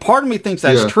Invasion, and part of me thinks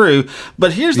that's true.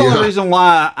 But here's the only reason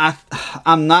why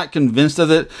I'm not convinced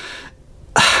of it.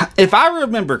 If I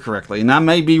remember correctly, and I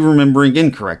may be remembering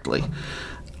incorrectly,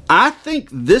 I think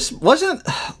this wasn't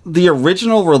the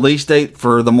original release date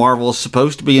for the Marvels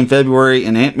supposed to be in February,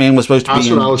 and Ant-Man was supposed to be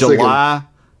in July.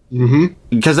 Mm-hmm.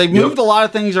 Because they moved a lot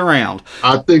of things around.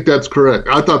 I think that's correct.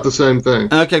 I thought the same thing.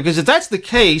 Okay, because if that's the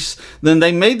case, then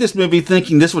they made this movie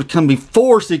thinking this would come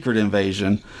before Secret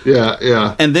Invasion.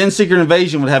 Yeah. And then Secret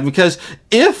Invasion would happen. Because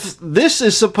if this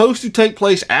is supposed to take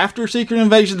place after Secret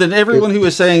Invasion, then everyone who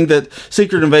is saying that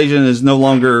Secret Invasion is no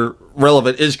longer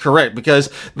relevant is correct. Because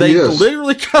they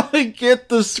literally come and get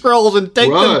the Skrulls and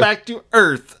take them back to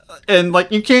Earth. And,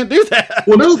 you can't do that.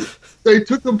 Well, no. They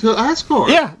took them to Asgard.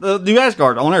 Yeah, the new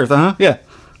Asgard on Earth, Yeah.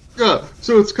 Yeah,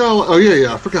 so it's kind of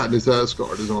I forgot this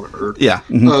Asgard is on Earth. Yeah.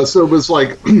 Mm-hmm. So it was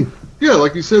like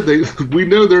you said, we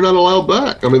know they're not allowed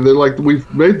back. I mean,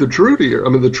 we've made the treaty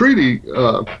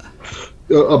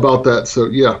about that. So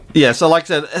yeah. So like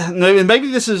I said,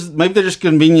 maybe they're just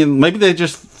convenient. Maybe they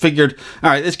just figured, all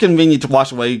right, it's convenient to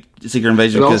wash away Secret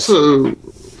Invasion. And also,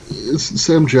 is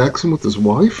Sam Jackson with his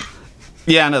wife?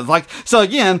 Yeah, no, so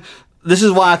again. This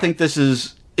is why I think this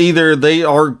is either they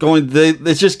are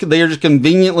just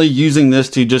conveniently using this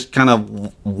to just kind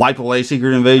of wipe away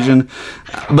Secret Invasion.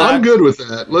 But I'm good with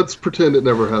that. Let's pretend it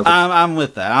never happened. I'm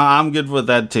with that. I'm good with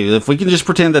that too. If we can just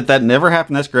pretend that never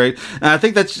happened, that's great. And I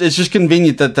think it's just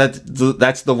convenient that's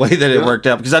the way that it worked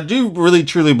out, because I do really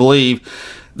truly believe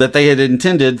that they had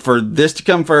intended for this to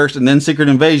come first, and then Secret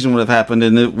Invasion would have happened,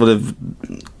 and it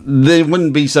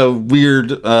wouldn't be so weird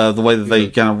the way that they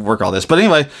kind of work all this. But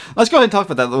anyway, let's go ahead and talk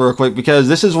about that real quick, because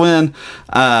this is when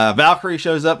Valkyrie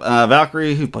shows up.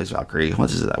 Valkyrie, who plays Valkyrie?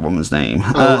 What is that woman's name?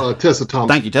 Tessa Thompson.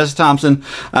 Thank you, Tessa Thompson.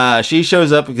 She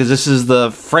shows up because this is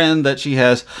the friend that she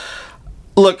has.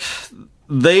 Look,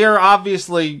 they are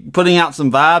obviously putting out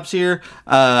some vibes here.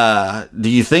 Do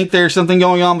you think there's something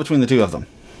going on between the two of them?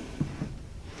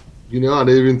 I didn't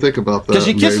even think about that. Because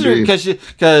she kisses her,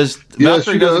 because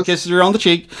Valkyrie kisses her on the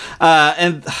cheek,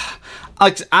 and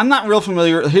I'm not real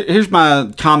familiar. Here's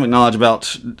my comic knowledge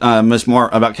about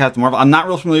about Captain Marvel. I'm not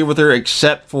real familiar with her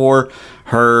except for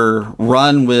her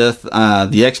run with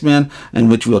the X-Men,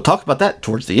 and which we'll talk about that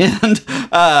towards the end.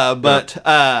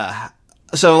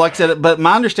 So, like I said, but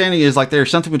my understanding is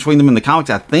there's something between them in the comics,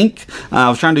 I think. I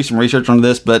was trying to do some research on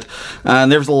this, but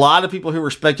there was a lot of people who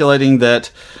were speculating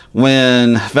that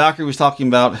when Valkyrie was talking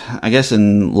about, I guess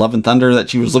in Love and Thunder, that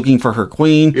she was looking for her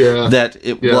queen, that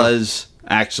it was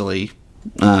actually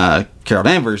Carol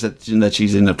Danvers that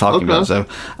she's ended up talking about. So,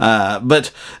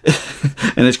 but,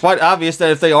 and it's quite obvious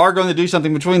that if they are going to do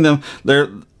something between them,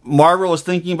 Marvel is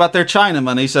thinking about their China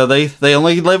money, so they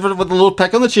only live with a little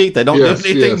peck on the cheek. They don't do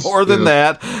anything more than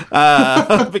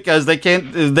that, because they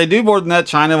can't. If they do more than that,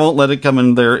 China won't let it come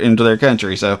into their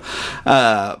country. So,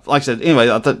 like I said, anyway,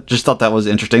 I just thought that was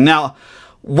interesting. Now,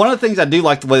 one of the things I do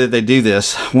like the way that they do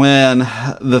this, when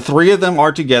the three of them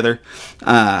are together,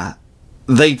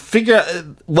 they figure out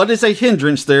what is a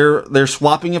hindrance. They're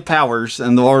swapping of powers,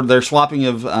 or they're swapping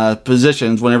of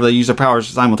positions whenever they use their powers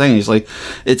simultaneously.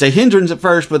 It's a hindrance at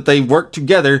first, but they work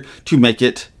together to make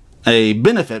it a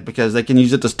benefit, because they can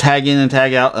use it to tag in and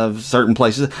tag out of certain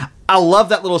places. I love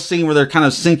that little scene where they're kind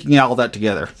of syncing all that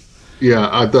together. Yeah,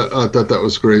 I thought that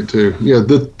was great too. Yeah,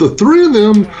 the three of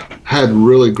them had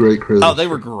really great chemistry. Oh, they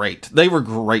were great. They were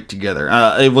great together.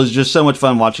 It was just so much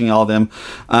fun watching all of them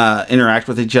interact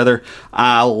with each other.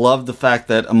 I love the fact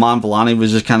that Iman Vellani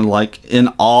was just kind of like in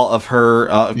awe of her,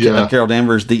 Carol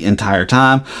Danvers, the entire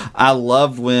time. I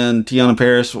loved when Teyonah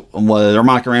Parris or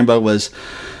Monica Rambeau was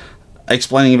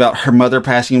explaining about her mother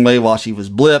passing away while she was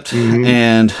blipped,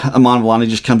 and Iman Vellani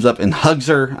just comes up and hugs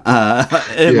her.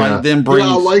 Then brings.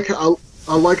 Yeah,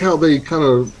 I like how they kind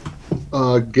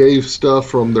of gave stuff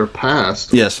from their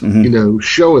past. Yes,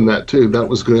 showing that too. That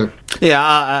was good. Yeah,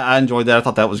 I enjoyed that. I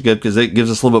thought that was good because it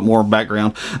gives us a little bit more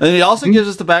background, and it also gives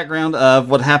us the background of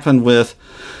what happened with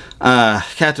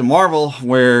Captain Marvel,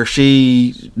 where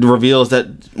she reveals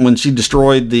that when she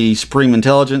destroyed the Supreme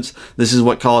Intelligence, this is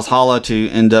what caused Hala to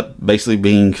end up basically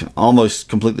being almost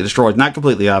completely destroyed. Not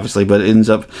completely, obviously, but it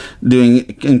ends up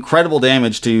doing incredible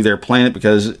damage to their planet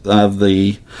because of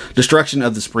the destruction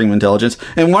of the Supreme Intelligence.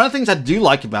 And one of the things I do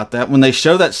like about that, when they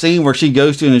show that scene where she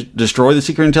goes to destroy the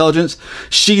Secret Intelligence,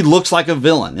 she looks like a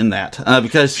villain in that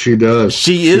because she does.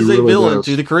 She is a villain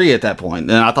to the Kree at that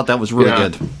point, and I thought that was really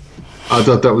good. I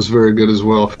thought that was very good as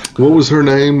well. What was her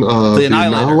name? The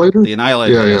Annihilator? The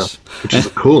Annihilator, yes. Which is a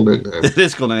cool nickname. It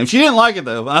is a cool nickname. She didn't like it,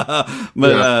 though. But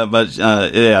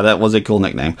that was a cool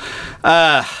nickname.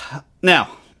 Now,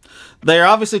 they're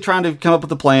obviously trying to come up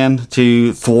with a plan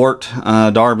to thwart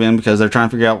Dar-Benn because they're trying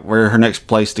to figure out where her next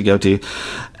place to go to.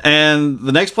 And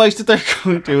the next place that they're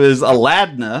going to is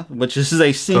Aladna, which is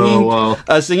a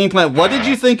singing planet. What did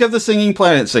you think of the singing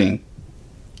planet scene?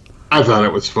 I thought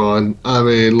it was fun. I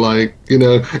mean, in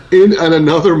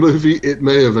another movie, it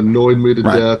may have annoyed me to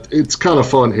death. It's kind of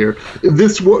fun here.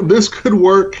 This could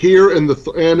work here in the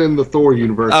Thor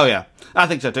universe. Oh yeah, I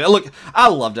think so too. Look, I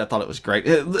loved it. I thought it was great,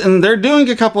 and they're doing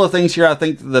a couple of things here. I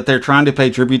think that they're trying to pay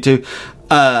tribute to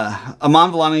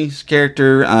Iman Vellani's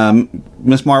character,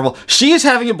 Miss Marvel. She is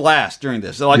having a blast during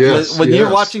this. So when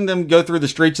you're watching them go through the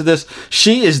streets of this,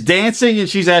 she is dancing and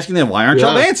she's asking them, "Why aren't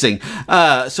y'all dancing?"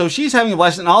 So she's having a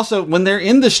blast. And also, when they're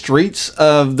in the streets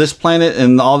of this planet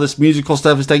and all this musical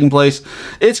stuff is taking place,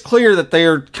 it's clear that they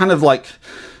are kind of like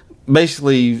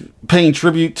basically paying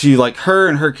tribute to like her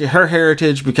and her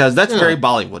heritage because that's very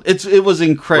Bollywood. It was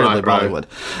incredibly Bollywood.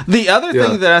 The other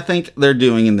thing that I think they're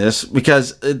doing in this,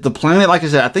 because the planet, like I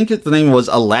said, I think the name was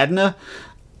Aladna.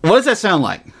 What does that sound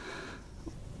like?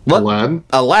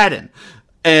 Aladdin.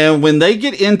 And when they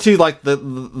get into like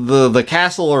the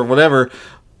castle or whatever,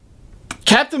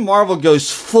 Captain Marvel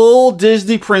goes full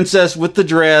Disney princess with the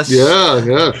dress. Yeah, she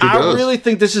does. I really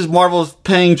think this is Marvel's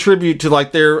paying tribute to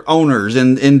like their owners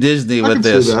in Disney with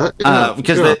this. See that. Yeah,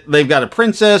 because they've got a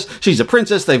princess. She's a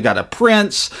princess. They've got a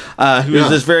prince who is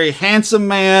this very handsome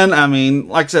man. I mean,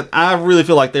 like I said, I really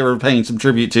feel like they were paying some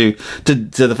tribute to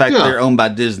the fact that they're owned by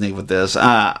Disney with this.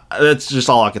 That's just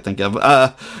all I could think of.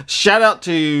 Shout out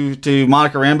to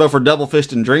Monica Rambeau for double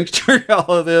fisting drinks during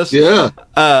all of this. Yeah.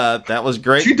 That was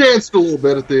great. She danced a little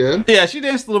bit at the end. Yeah, she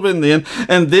danced a little bit in the end.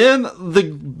 And then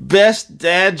the best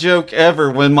dad joke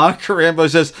ever when Monica Rambeau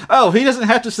says, "Oh, he doesn't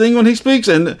have to sing when he speaks,"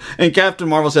 and Captain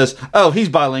Marvel says, "Oh, he's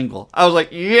bilingual." I was like,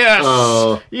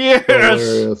 yes,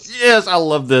 yes, I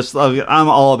love this. I'm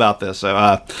all about this. So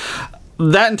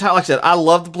that entire, like I said, I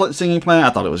love the singing planet. I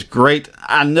thought it was great.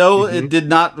 I know it did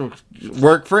not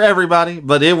work for everybody,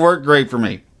 but it worked great for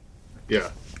me. Yeah.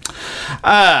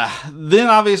 Then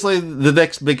obviously the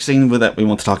next big scene that we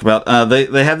want to talk about,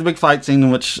 they have the big fight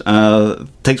scene which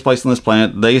takes place on this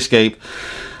planet. They escape,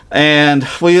 and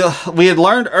we had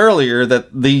learned earlier that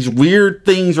these weird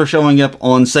things were showing up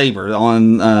on Saber,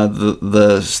 on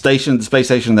the space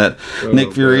station that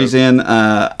Nick Fury's in.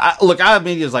 I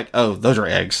immediately was like, "Oh, those are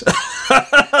eggs."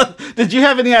 Did you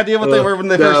have any idea what they were when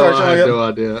they first started showing up? No, I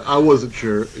had no idea. I wasn't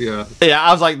sure. Yeah,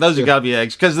 I was like, those have got to be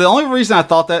eggs. Because the only reason I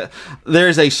thought that,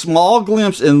 there's a small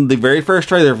glimpse in the very first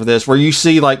trailer for this where you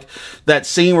see like that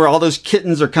scene where all those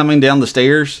kittens are coming down the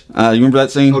stairs. You remember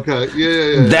that scene? Okay,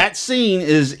 yeah. That scene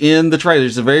is in the trailer.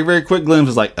 It's a very, very quick glimpse.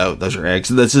 It's like, oh, those are eggs.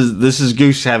 This is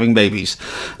Goose having babies.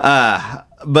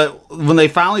 But when they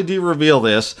finally do reveal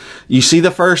this, you see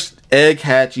the first egg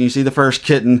hatch and you see the first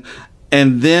kitten,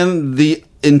 and then the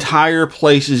entire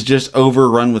place is just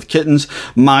overrun with kittens.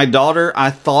 My daughter,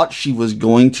 I thought she was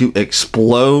going to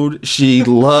explode. She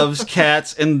loves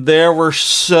cats, and there were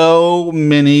so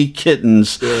many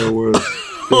kittens. There were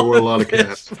a lot of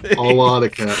cats. A lot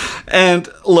of cats. And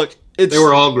look, they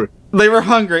were hungry. They were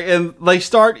hungry, and they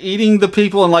start eating the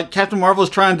people, and like Captain Marvel is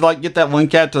trying to like get that one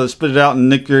cat to spit it out, and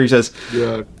Nick Fury says,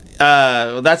 "Yeah,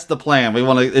 that's the plan. We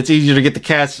want to. It's easier to get the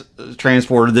cats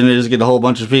transported than it is to get a whole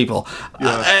bunch of people."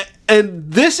 Yeah.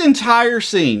 And this entire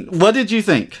scene, what did you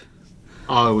think?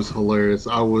 Oh, it was hilarious.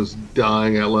 I was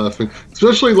dying at laughing.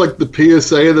 Especially like the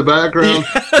PSA in the background.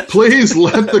 Please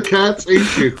let the cats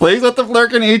eat you. Please let the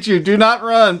Flerken eat you. Do not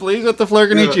run. Please let the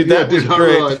Flerken eat you. That was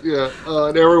great. Run. Yeah,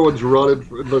 and everyone's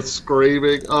running,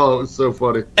 screaming. Oh, it was so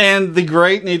funny. And the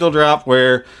great needle drop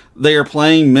where they are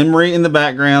playing Memory in the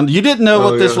background. You didn't know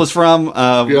what this was from. We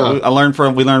learned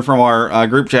from our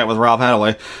group chat with Rob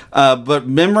Hadaway. But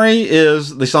Memory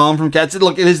is the song from Cats.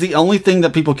 Look, it is the only thing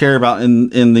that people care about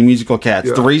in the musical Cats.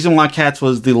 Yeah. The reason why Cats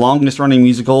was the longest running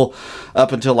musical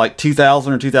up until like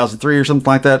 2000 or 2003 or something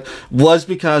like that was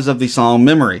because of the song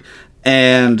Memory.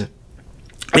 And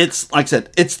it's, like I said,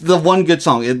 it's the one good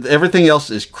song. Everything else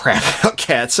is crap about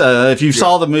Cats. If you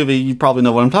saw the movie, you probably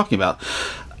know what I'm talking about.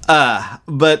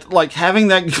 But like having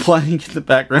that playing in the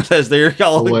background as they're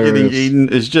all getting eaten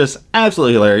is just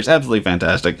absolutely hilarious, absolutely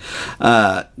fantastic.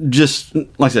 Just like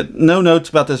I said, no notes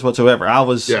about this whatsoever. I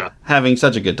was having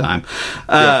such a good time.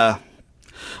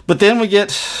 But then we get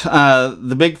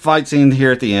the big fight scene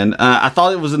here at the end. I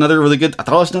thought it was another really good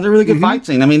fight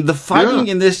scene. I mean, the fighting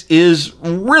in this is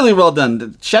really well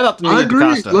done. Shout out to Nia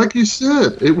DaCosta. I agree. Like you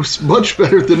said, it was much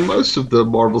better than most of the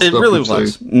Marvel stuff. It really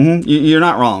was. Mm-hmm. You're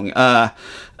not wrong.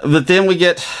 But then we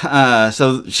get,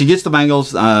 so she gets the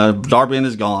bangles, Dar-Benn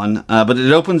is gone, but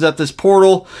it opens up this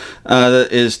portal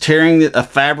that is tearing a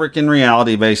fabric in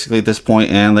reality, basically, at this point,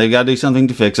 and they've got to do something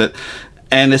to fix it.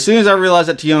 And as soon as I realized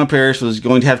that Teyonah Parris was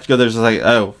going to have to go there, I was like,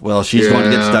 oh, well, she's going to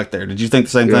get stuck there. Did you think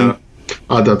the same thing?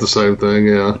 I thought the same thing,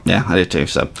 yeah. Yeah, I did too,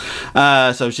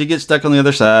 so she gets stuck on the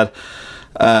other side.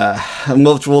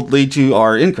 Which will lead to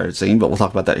our end credit scene, but we'll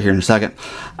talk about that here in a second.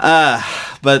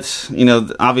 But, you know,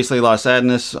 obviously a lot of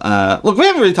sadness. Look, we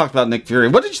haven't really talked about Nick Fury.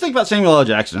 What did you think about Samuel L.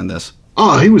 Jackson in this?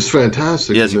 Oh, he was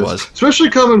fantastic. Yes, he was. Especially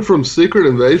coming from Secret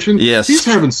Invasion. Yes. He's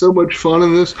having so much fun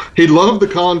in this. He loved the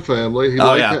Khan family.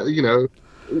 You know,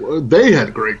 they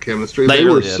had great chemistry. They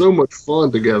were so much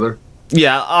fun together.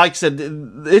 Yeah, like I said,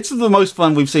 it's the most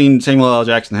fun we've seen Samuel L.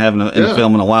 Jackson have in a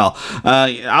film in a while.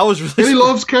 I was really. And he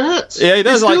loves cats. Yeah, he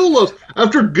does. He still loves.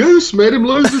 After Goose made him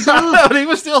lose his eye, but he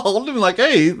was still holding him like,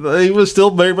 hey, he was still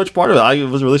very much part of it. It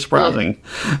was really surprising.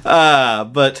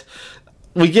 But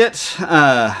we get,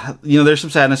 there's some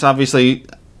sadness. Obviously,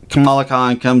 Kamala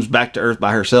Khan comes back to Earth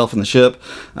by herself in the ship.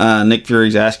 Nick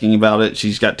Fury's asking about it.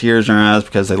 She's got tears in her eyes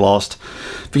because they lost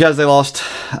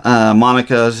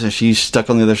Monica. So she's stuck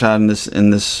on the other side in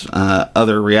this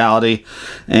other reality.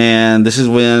 And this is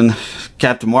when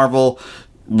Captain Marvel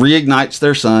reignites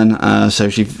their son. So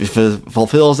she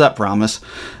fulfills that promise.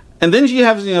 And then you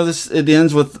have, this. It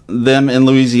ends with them in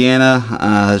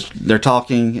Louisiana. They're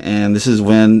talking, and this is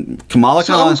when Kamala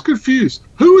Khan. So I was confused.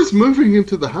 Who is moving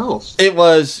into the house? It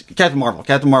was Captain Marvel.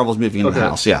 Captain Marvel's moving into the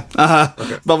house, yeah.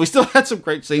 But we still had some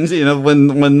great scenes.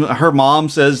 When her mom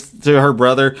says to her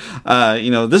brother,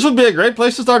 this would be a great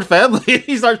place to start a family.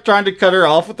 He starts trying to cut her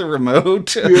off with the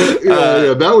remote.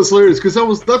 Yeah, that was hilarious because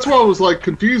that's why I was like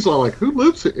confused. I'm like, who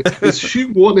lives here? Is she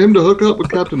wanting him to hook up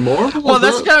with Captain Marvel? Well,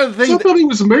 that's kind of the thing. I thought he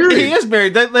was married. He is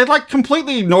married. They like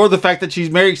completely ignore the fact that she's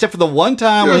married, except for the one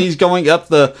time when he's going up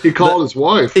He called his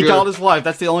wife. He called his wife.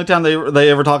 That's the only time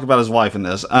they ever talk about his wife in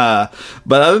this. But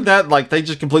other than that, they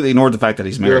just completely ignored the fact that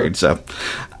he's married. So,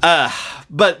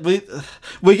 but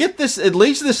we get this, at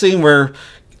least this scene where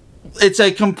it's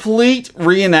a complete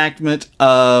reenactment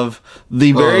of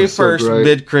the very first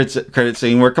mid-credit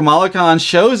scene where Kamala Khan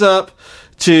shows up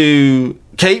to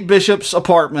Kate Bishop's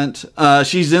apartment.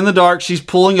 She's in the dark. She's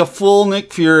pulling a full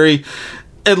Nick Fury.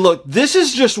 And look, this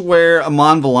is just where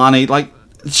Iman Vellani,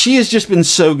 she has just been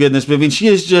so good in this movie. And she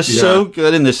is just so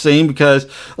good in this scene because,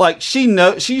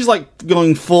 she's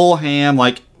going full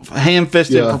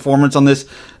ham-fisted performance on this.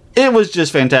 It was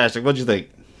just fantastic. What'd you think?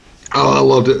 Oh, I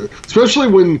loved it. Especially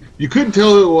when you couldn't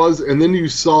tell who it was, and then you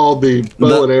saw the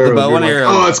bow and arrow. The bow and arrow.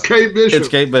 Oh, it's Kate Bishop. It's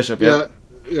Kate Bishop, yeah.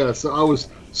 Yeah, so I was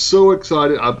so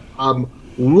excited. I'm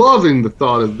loving the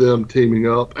thought of them teaming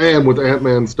up and with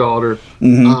Ant-Man's daughter.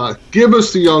 Mm-hmm. Give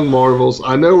us the young Marvels.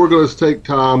 I know we're going to take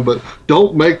time, but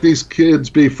don't make these kids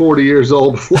be 40 years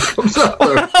old before it comes out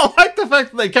there. I like the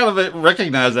fact that they kind of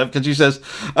recognize that because she says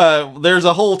there's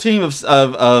a whole team of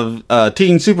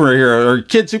teen superhero or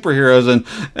kid superheroes,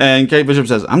 and Kate Bishop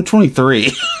says, I'm 23.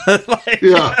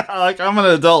 I'm an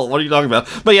adult. What are you talking about?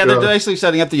 But they're basically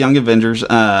setting up the Young Avengers.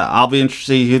 I'll be interested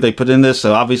to see who they put in this.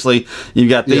 So obviously you've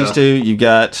got these two. You've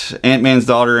got Ant-Man's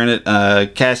daughter in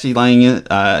it. Cassie Lang.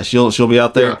 She'll be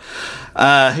out there.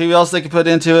 Who else they could put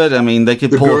into it? I mean, they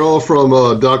could pull the girl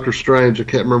from Doctor Strange. I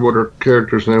can't remember what her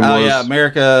character's name was. Oh yeah,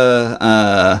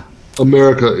 America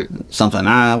something.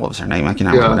 What was her name? I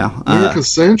cannot remember now. America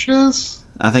Sanchez.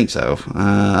 I think so.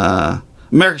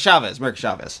 America Chavez.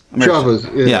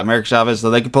 Yeah. America Chavez. So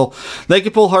they could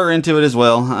pull her into it as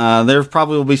well. There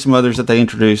probably will be some others that they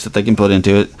introduce that they can put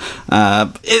into it.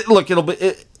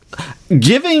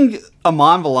 Giving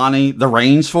Iman Vellani the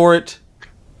reins for it.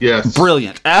 Yes.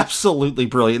 Brilliant. Absolutely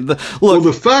brilliant.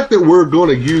 The fact that we're going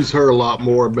to use her a lot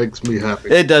more makes me happy.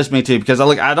 It does me too, because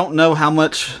I don't know how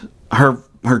much her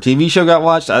TV show got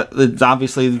watched. It's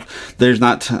obviously, there's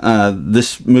not,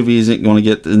 this movie isn't going to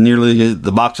get nearly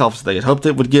the box office they had hoped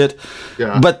it would get.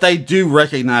 Yeah. But they do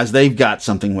recognize they've got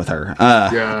something with her.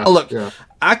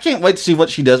 I can't wait to see what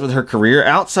she does with her career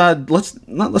outside. Let's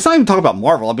not even talk about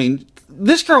Marvel. I mean,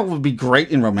 this girl would be great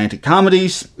in romantic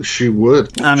comedies. She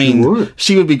would. I mean,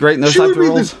 she would be great in those type of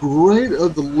roles. She would be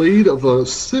the lead of a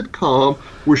sitcom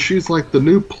where she's like the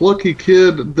new plucky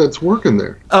kid that's working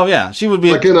there. Oh yeah, she would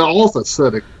be like in an office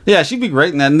setting. Yeah, she'd be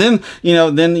great in that. And then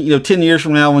 10 years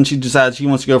from now, when she decides she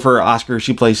wants to go for her Oscar,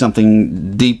 she plays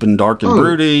something deep and dark and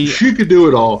broody. She could do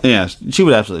it all. Yeah, she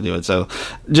would absolutely do it. So,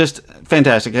 just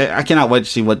fantastic. I cannot wait to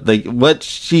see what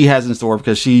she has in store,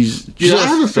 because she's just I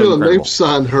have a so feeling incredible. they've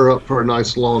signed her up for a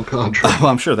nice long contract. Oh,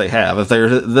 I'm sure they have.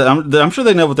 I'm sure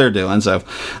they know what they're doing. So,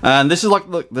 and this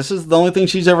is the only thing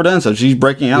she's ever done. So she's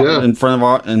breaking out in front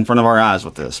of our eyes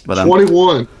with this. But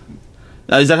 21.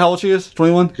 Is that how old she is?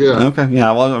 21? Yeah. Okay. Yeah,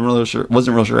 I wasn't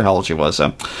real sure how old she was. So,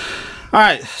 all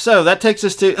right. So that takes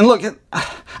us to, and look,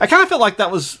 I kind of felt like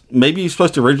that was maybe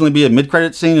supposed to originally be a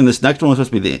mid-credit scene, and this next one was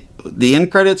supposed to be the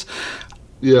end credits.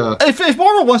 Yeah. If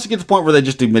Marvel wants to get to the point where they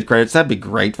just do mid-credits, that'd be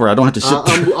great, where I don't have to sit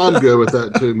I'm good with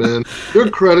that too, man. Their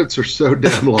credits are so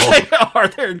damn long.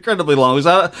 They're incredibly long.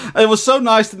 It was so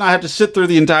nice to not have to sit through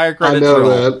the entire credits. I know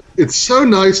that. It's so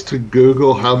nice to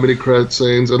Google how many credit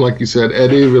scenes, and like you said,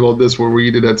 Eddie, even on this one where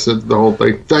you did that, said the whole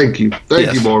thing. Thank you,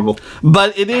 Marvel.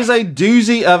 But it is a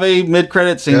doozy of a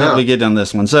mid-credit scene that we get on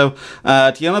this one. So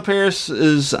Teyonah Parris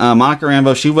is Monica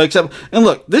Rambeau. She wakes up, and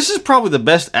look, this is probably the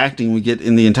best acting we get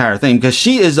in the entire thing, because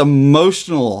she is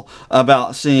emotional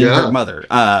about seeing her mother.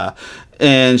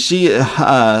 And she,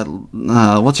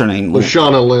 what's her name?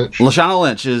 Lashana Lynch. Lashana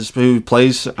Lynch is who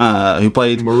played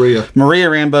Maria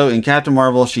Rambeau in Captain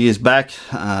Marvel. She is back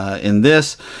in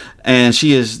this, and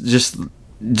she is just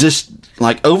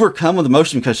like overcome with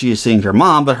emotion because she is seeing her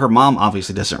mom, but her mom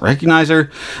obviously doesn't recognize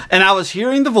her. And I was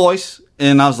hearing the voice,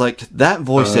 and I was like, that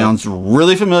voice sounds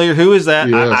really familiar. Who is that?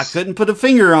 Yes. I couldn't put a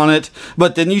finger on it,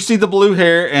 but then you see the blue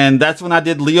hair, and that's when I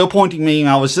did Leo pointing me, and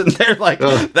I was sitting there like,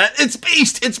 it's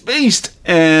Beast.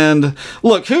 And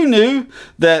look, who knew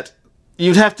that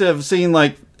you'd have to have seen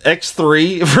like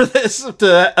X3 for this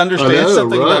to understand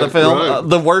something about a film,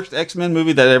 the worst X-Men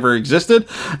movie that ever existed.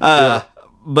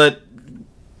 But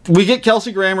we get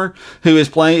Kelsey Grammer, who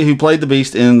played the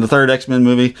Beast in the third X-Men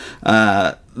movie.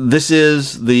 This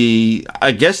is the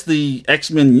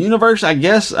X-Men universe, I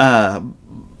guess.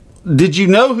 Did you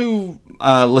know who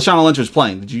Lashana Lynch was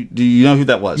playing? Do you know who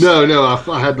that was? No,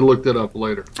 I had to look that up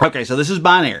later. Okay, so this is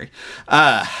Binary.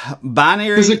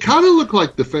 Binary. Does it kind of look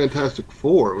like the Fantastic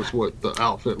Four? Was what the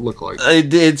outfit looked like?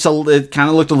 It kind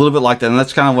of looked a little bit like that, and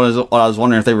that's kind of what I was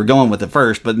wondering if they were going with at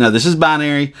first. But no, this is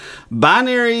Binary.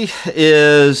 Binary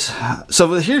is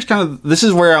this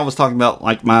is where I was talking about,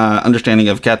 like, my understanding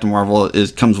of Captain Marvel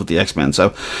comes with the X-Men.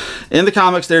 So in the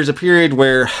comics, there's a period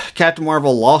where Captain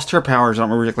Marvel lost her powers. I don't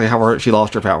remember exactly how she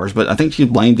lost her powers, but I think she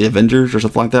blamed the Avengers or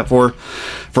something like that for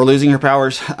losing her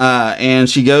powers. And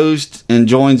she goes and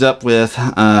joins up with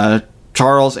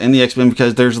Charles and the X-Men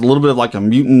because there's a little bit of like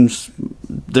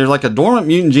there's like a dormant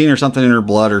mutant gene or something in her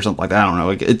blood or something like that. I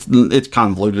don't know. It's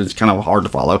convoluted. It's kind of hard to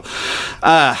follow.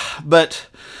 But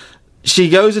she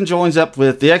goes and joins up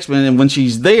with the X-Men, and when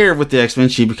she's there with the X-Men,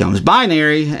 she becomes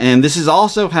Binary, and this is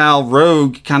also how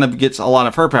Rogue kind of gets a lot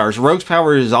of her powers. Rogue's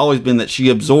power has always been that she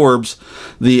absorbs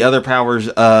the other powers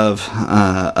of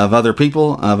other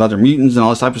people, of other mutants, and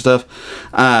all this type of stuff.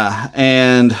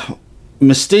 And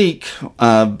Mystique,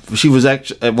 she was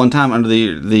actually at one time under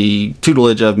the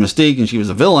tutelage of Mystique, and she was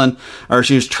a villain, or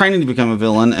she was training to become a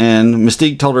villain, and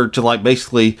Mystique told her to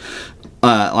basically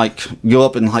go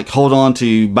up and hold on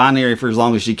to Binary for as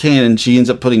long as she can, and she ends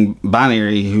up putting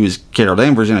Binary, who is Carol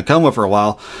Danvers, in a coma for a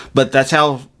while. But that's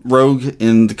how Rogue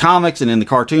in the comics and in the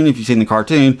cartoon, if you've seen the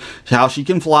cartoon, how she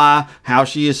can fly, how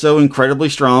she is so incredibly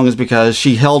strong is because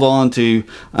she held on to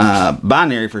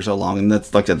Binary for so long, and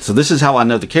that's like that. So this is how I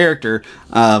know the character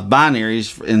of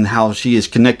Binaries and how she is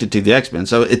connected to the X-Men.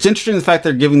 So it's interesting the fact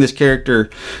they're giving this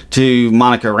character to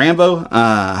Monica Rambeau,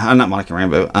 not Monica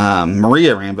Rambeau,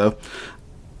 Maria Rambeau.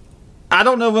 I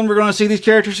don't know when we're going to see these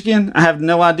characters again. I have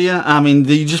no idea. I mean,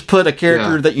 you just put a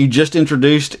character that you just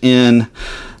introduced in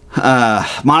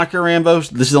Monica Rambeau,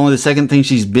 this is only the second thing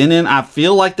she's been in. I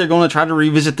feel like they're going to try to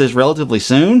revisit this relatively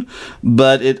soon,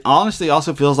 but it honestly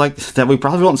also feels like that we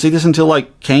probably won't see this until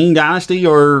like Kane Dynasty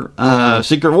or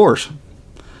Secret Wars.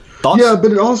 Thoughts? Yeah,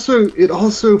 but it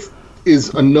also is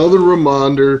another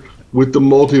reminder with the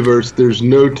multiverse. There's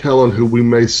no telling who we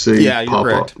may see. Yeah, you're pop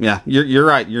correct. up. Yeah, you're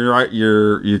right.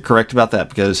 You're correct about that,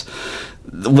 because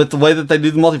with the way that they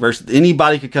do the multiverse,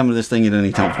 anybody could come to this thing at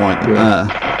any time point.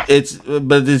 Yeah.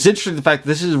 But it's interesting the fact that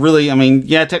this is really, I mean,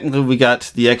 yeah, technically we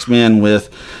got the X-Men with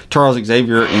Charles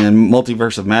Xavier and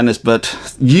Multiverse of Madness, but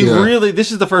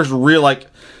this is the first real, like,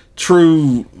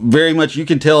 true, very much you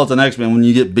can tell it's an X-Men when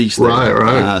you get Beast there.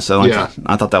 Right. I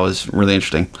thought that was really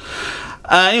interesting.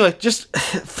 Anyway, just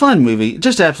fun movie,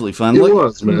 just absolutely fun. It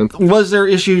was, man. Was there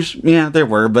issues? Yeah, there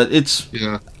were, but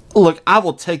look, I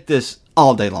will take this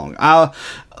all day long.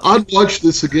 I'd watch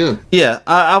this again. Yeah,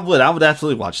 I would. I would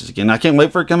absolutely watch this again. I can't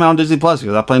wait for it to come out on Disney Plus,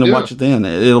 because I plan to watch it then.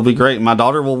 It'll be great. My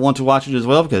daughter will want to watch it as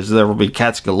well, because there will be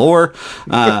cats galore,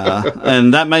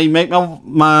 and that may make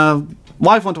my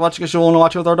wife want to watch it because she'll want to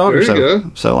watch it with our daughter. There you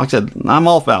go. So, like I said, I'm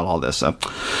all about all this. So,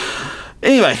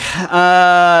 anyway,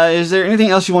 is there anything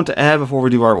else you want to add before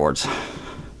we do our awards?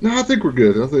 No, I think we're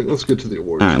good. I think let's get to the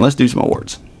awards. All right, let's do some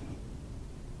awards.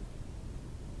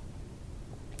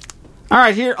 All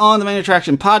right, here on the Main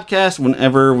Attraction Podcast,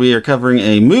 whenever we are covering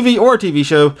a movie or a TV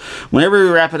show, whenever we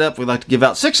wrap it up, we like to give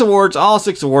out 6 awards. All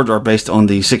 6 awards are based on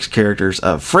the 6 characters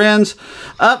of Friends.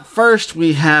 Up first,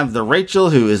 we have the Rachel,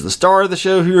 who is the star of the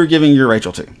show. Who are you giving your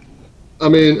Rachel to? I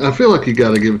mean, I feel like you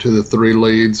got to give it to the 3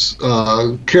 leads,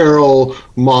 Carol,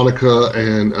 Monica,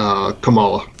 and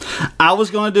Kamala. I was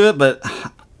going to do it, but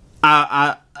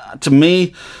to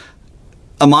me,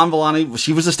 Iman Vellani,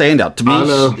 she was a standout. To me,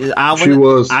 she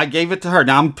was. I gave it to her.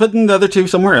 Now I'm putting the other 2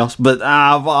 somewhere else, but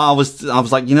I was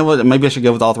like, you know what? Maybe I should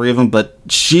go with all 3 of them. But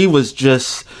she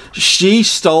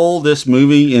stole this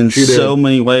movie in so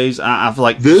many ways. I feel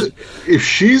like if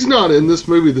she's not in this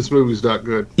movie's not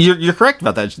good. You're correct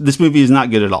about that. This movie is not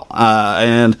good at all,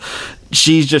 and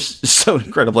she's just so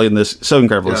incredibly in this, so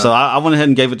incredible. Yeah. So I went ahead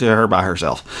and gave it to her by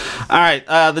herself. All right,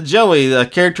 the Joey, the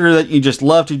character that you just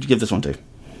loved. Who'd you give this one to?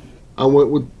 I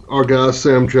went with our guy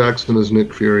Sam Jackson as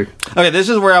Nick Fury. Okay, this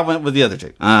is where I went with the other 2.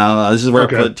 This is where I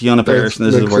put Tiana Paris, and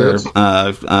this is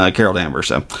where Carol Danvers.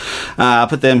 So I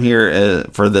put them here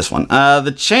for this one.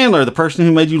 The Chandler, the person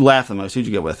who made you laugh the most. Who'd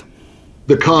you go with?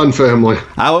 The Khan family.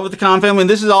 I went with the Khan family, and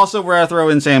this is also where I throw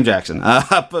in Sam Jackson,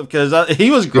 because he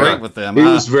was great with them. He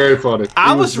was very funny.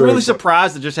 I was really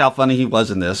surprised at just how funny he was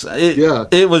in this.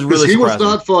 It was really surprising. He was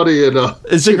not funny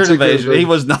in Secret Invasion. He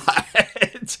was not.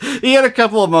 He had a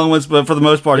couple of moments, but for the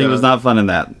most part, he was not fun in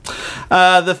that.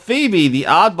 The Phoebe, the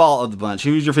oddball of the bunch.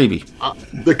 Who's your Phoebe?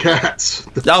 The cats.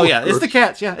 It's the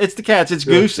cats. Yeah, it's the cats. It's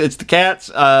Goose. It's the cats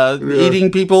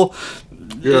eating people.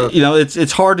 Yeah. You know,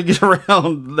 it's hard to get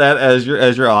around that as your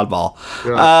oddball.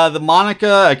 Yeah. The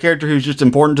Monica, a character who's just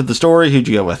important to the story. Who'd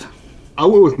you go with? I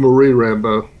went with Marie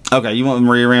Rambeau. Okay, you went with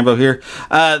Maria Rambeau here.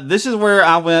 This is where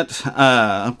I went.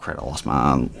 I lost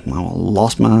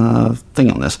my thing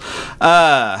on this.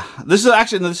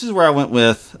 This is where I went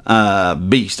with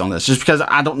Beast on this, just because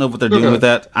I don't know what they're doing with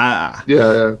that.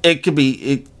 It could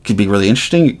be really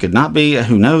interesting. It could not be.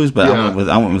 Who knows? But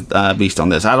I went with Beast on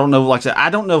this. I don't know. Like I said, I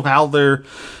don't know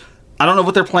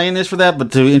what their plan is for that.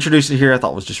 But to introduce it here, I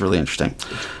thought was just really interesting.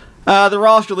 The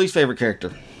Ross, your least favorite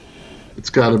character. It's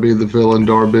got to be the villain,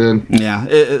 Dar-Benn. Yeah,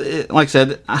 like I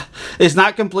said, it's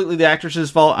not completely the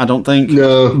actress's fault, I don't think.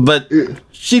 No. But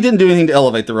she didn't do anything to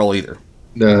elevate the role either.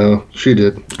 No, she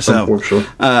did, unfortunately.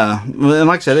 And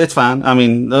like I said, it's fine. I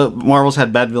mean, Marvel's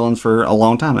had bad villains for a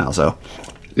long time now, so.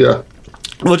 Yeah.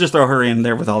 We'll just throw her in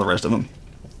there with all the rest of them.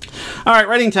 All right,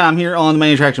 rating time here on the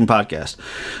Main Attraction Podcast.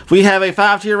 We have a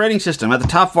 5-tier rating system. At the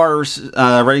top of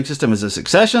our rating system is a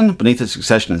Succession. Beneath the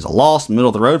Succession is a Lost. Middle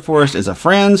of the road for us is a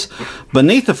Friends.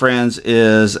 Beneath the Friends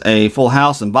is a Full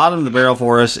House. And bottom of the barrel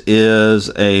for us is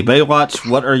a Baywatch.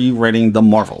 What are you rating The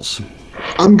Marvels?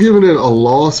 I'm giving it a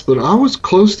Lost, but I was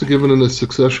close to giving it a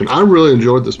Succession. I really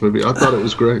enjoyed this movie. I thought it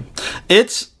was great.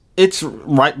 It's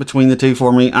right between the 2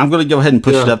 for me. I'm going to go ahead and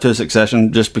push it up to a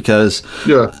Succession just because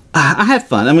I had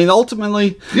fun. I mean,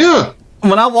 ultimately,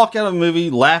 when I walk out of a movie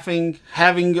laughing,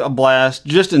 having a blast,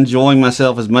 just enjoying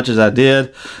myself as much as I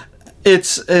did,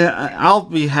 I'll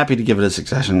be happy to give it a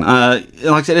Succession. Like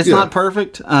I said, it's not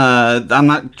perfect. I'm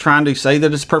not trying to say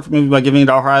that it's a perfect movie by giving it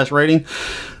our highest rating,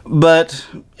 but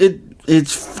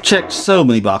it's checked so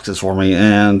many boxes for me,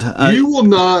 and you will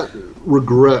not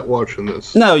regret watching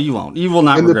this. No, you won't. You will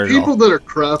not regret it at all. And the people that are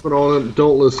crapping on it,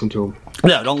 don't listen to them.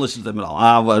 No, don't listen to them at all.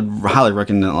 I would highly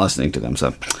recommend listening to them.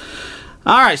 So,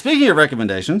 All right, speaking of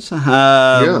recommendations,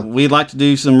 we'd like to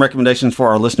do some recommendations for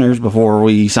our listeners before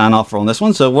we sign off on this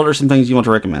one. So what are some things you want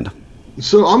to recommend?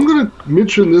 So I'm going to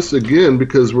mention this again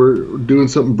because we're doing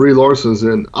something Brie Larson's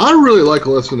in. I really like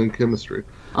Lesson in Chemistry.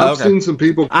 I've seen some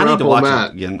people crap I need to watch on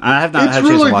that. it again. I have not It's had a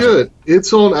chance really to watch good. it.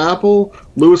 It's on Apple.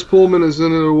 Lewis Pullman is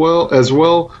in it as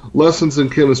well. Lessons in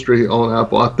Chemistry on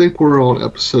Apple. I think we're on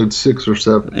episode 6 or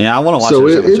 7. Yeah, I want to watch so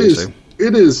it.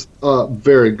 It is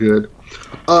very good.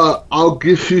 I'll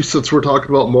give you, since we're talking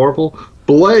about Marvel,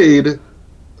 Blade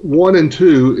 1 and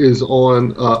 2 is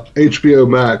on HBO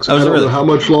Max. I don't know how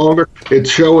much longer. It's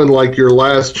showing like your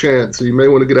last chance, so you may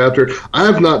want to get after it. I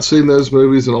have not seen those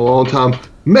movies in a long time.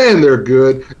 Man, they're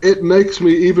good. It makes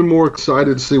me even more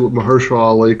excited to see what Mahershala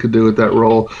Ali could do with that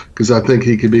role, because I think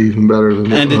he could be even better than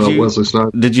Wesley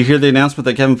Snipes. Did you hear the announcement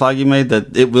that Kevin Feige made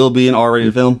that it will be an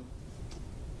R-rated film?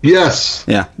 Yes.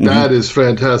 Yeah. That is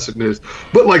fantastic news.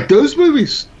 But like those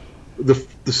movies, the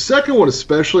second one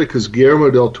especially, because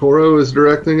Guillermo del Toro is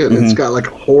directing it, and it's got like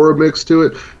a horror mix to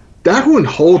it. That one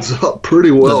holds up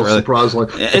pretty well, surprisingly.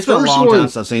 It's been a long time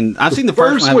since I've seen the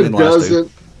first one.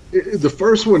 The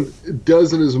first one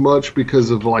doesn't as much because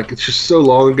of like it's just so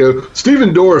long ago.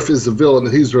 Stephen Dorff is the villain,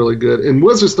 and he's really good, and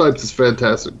Wesley Snipes is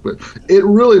fantastic. But it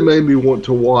really made me want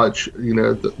to watch,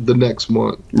 the next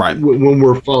month, right, when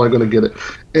we're finally going to get it.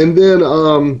 And then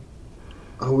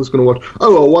I was going to watch. I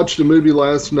watched a movie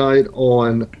last night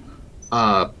on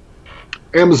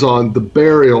Amazon, The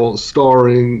Burial,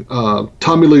 starring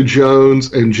Tommy Lee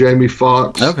Jones and Jamie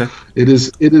Foxx. Okay, it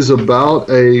is about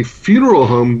a funeral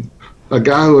home. A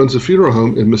guy who owns a funeral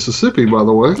home in Mississippi, by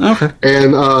the way. Okay.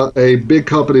 And a big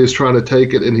company is trying to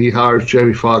take it, and he hires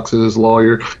Jamie Foxx as his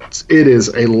lawyer. It is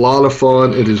a lot of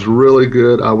fun. It is really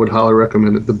good. I would highly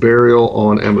recommend it. The Burial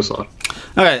on Amazon.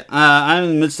 Okay, I'm in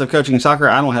the midst of coaching soccer.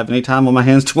 I don't have any time on my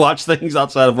hands to watch things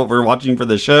outside of what we're watching for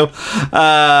this show.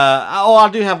 I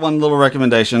do have one little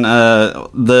recommendation.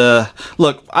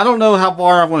 Look, I don't know how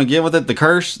far I want to get with it. The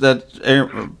Curse that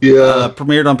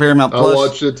premiered on Paramount Plus. I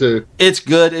watched it too. It's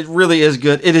good. It really is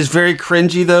good. It is very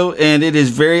cringy though, and it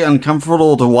is very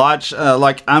uncomfortable to watch.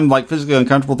 I'm physically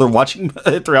uncomfortable to watching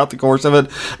it throughout the course of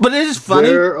it. But it is funny.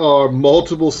 There are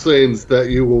multiple scenes that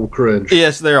you will cringe.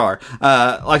 Yes, there are.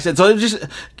 Like I said, so it just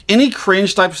any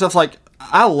cringe type of stuff. Like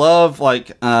I love Meet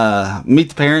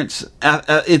the Parents.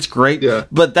 It's great. Yeah.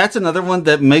 But that's another one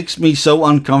that makes me so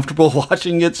uncomfortable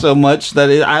watching it so much that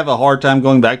I have a hard time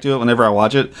going back to it whenever I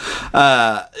watch it.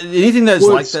 Anything that's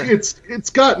that. It's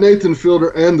got Nathan Fielder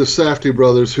and the Safdie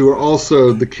brothers, who are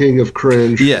also the king of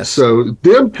cringe. Yes. So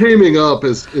them teaming up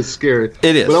is scary.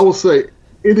 It is. But I will say,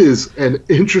 it is an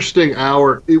interesting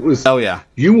hour. It was. Oh yeah.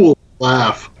 You will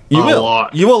laugh. You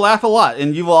will laugh a lot,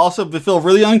 and you will also feel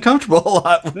really uncomfortable a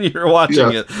lot when you're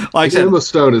watching it. Like I said, Emma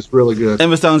Stone is really good.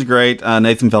 Emma Stone's great.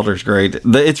 Nathan Fielder's great.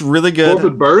 It's really good.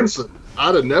 Corbin Burnson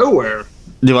out of nowhere.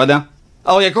 Do I now?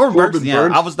 Oh yeah, Corbin Burnson. Yeah,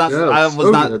 I was not. Yeah, I was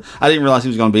not. Good. I didn't realize he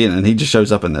was going to be in it, and he just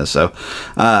shows up in this. So,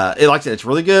 like I said, it's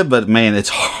really good. But man, it's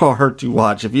hard to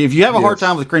watch. If you have a hard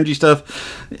time with cringy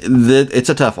stuff, it's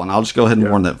a tough one. I'll just go ahead and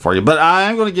warn that for you. But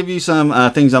I'm going to give you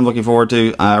some things I'm looking forward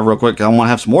to real quick. I want to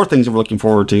have some more things that we're looking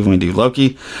forward to when we do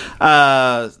Loki.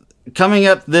 Coming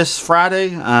up this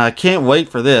Friday, I can't wait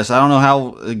for this. I don't know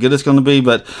how good it's going to be,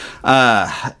 but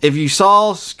if you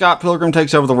saw Scott Pilgrim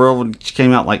Takes Over the World, which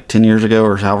came out like 10 years ago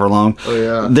or however long,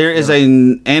 there is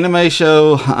an anime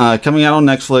show coming out on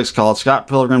Netflix called Scott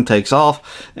Pilgrim Takes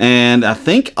Off, and I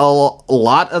think a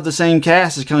lot of the same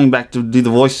cast is coming back to do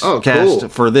the voice cast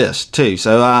for this too.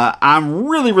 So I'm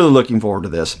really, really looking forward to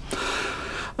this.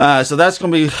 So that's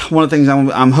going to be one of the things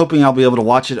I'm hoping I'll be able to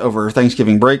watch it over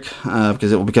Thanksgiving break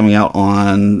because it will be coming out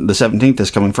on the 17th,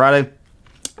 this coming Friday.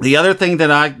 The other thing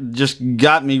that I just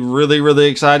got me really, really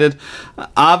excited,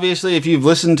 obviously, if you've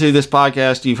listened to this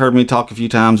podcast, you've heard me talk a few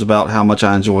times about how much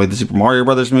I enjoy the Super Mario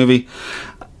Brothers movie.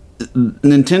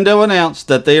 Nintendo announced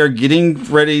that they are getting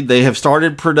ready. They have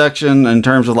started production in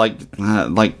terms of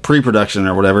like pre-production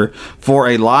or whatever for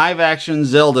a live-action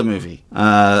Zelda movie.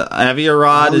 Avi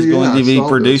Arad is going to be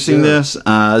producing this.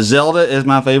 Zelda is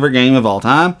my favorite game of all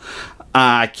time.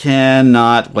 I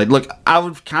cannot wait. Look, I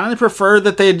would kind of prefer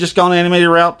that they had just gone animated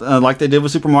route like they did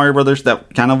with Super Mario Brothers.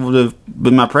 That kind of would have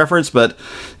been my preference. But,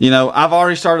 I've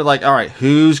already started all right,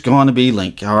 who's going to be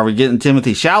Link? Are we getting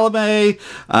Timothée Chalamet?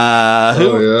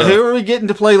 Who are we getting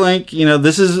to play Link?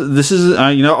 This is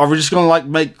are we just going to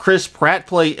make Chris Pratt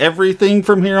play everything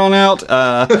from here on out?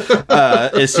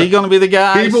 Is he going to be the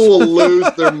guy? People will lose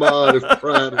their mind if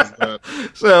Pratt is that.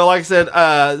 So, like I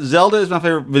said, Zelda is my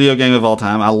favorite video game of all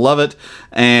time. I love it.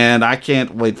 and I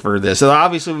can't wait for this. So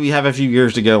obviously we have a few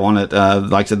years to go on it.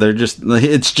 Like I said,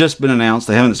 it's just been announced.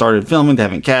 They haven't started filming, they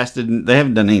haven't casted, they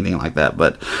haven't done anything like that,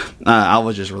 but I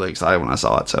was just really excited when I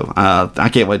saw it, so I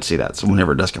can't wait to see that, so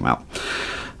whenever it does come out.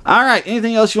 All right,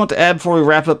 anything else you want to add before we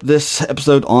wrap up this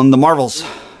episode on the Marvels?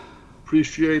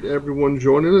 Appreciate everyone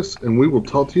joining us, and we will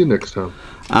talk to you next time.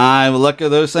 I will echo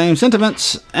those same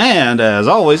sentiments, and as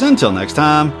always, until next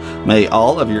time, may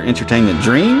all of your entertainment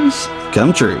dreams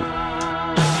come true.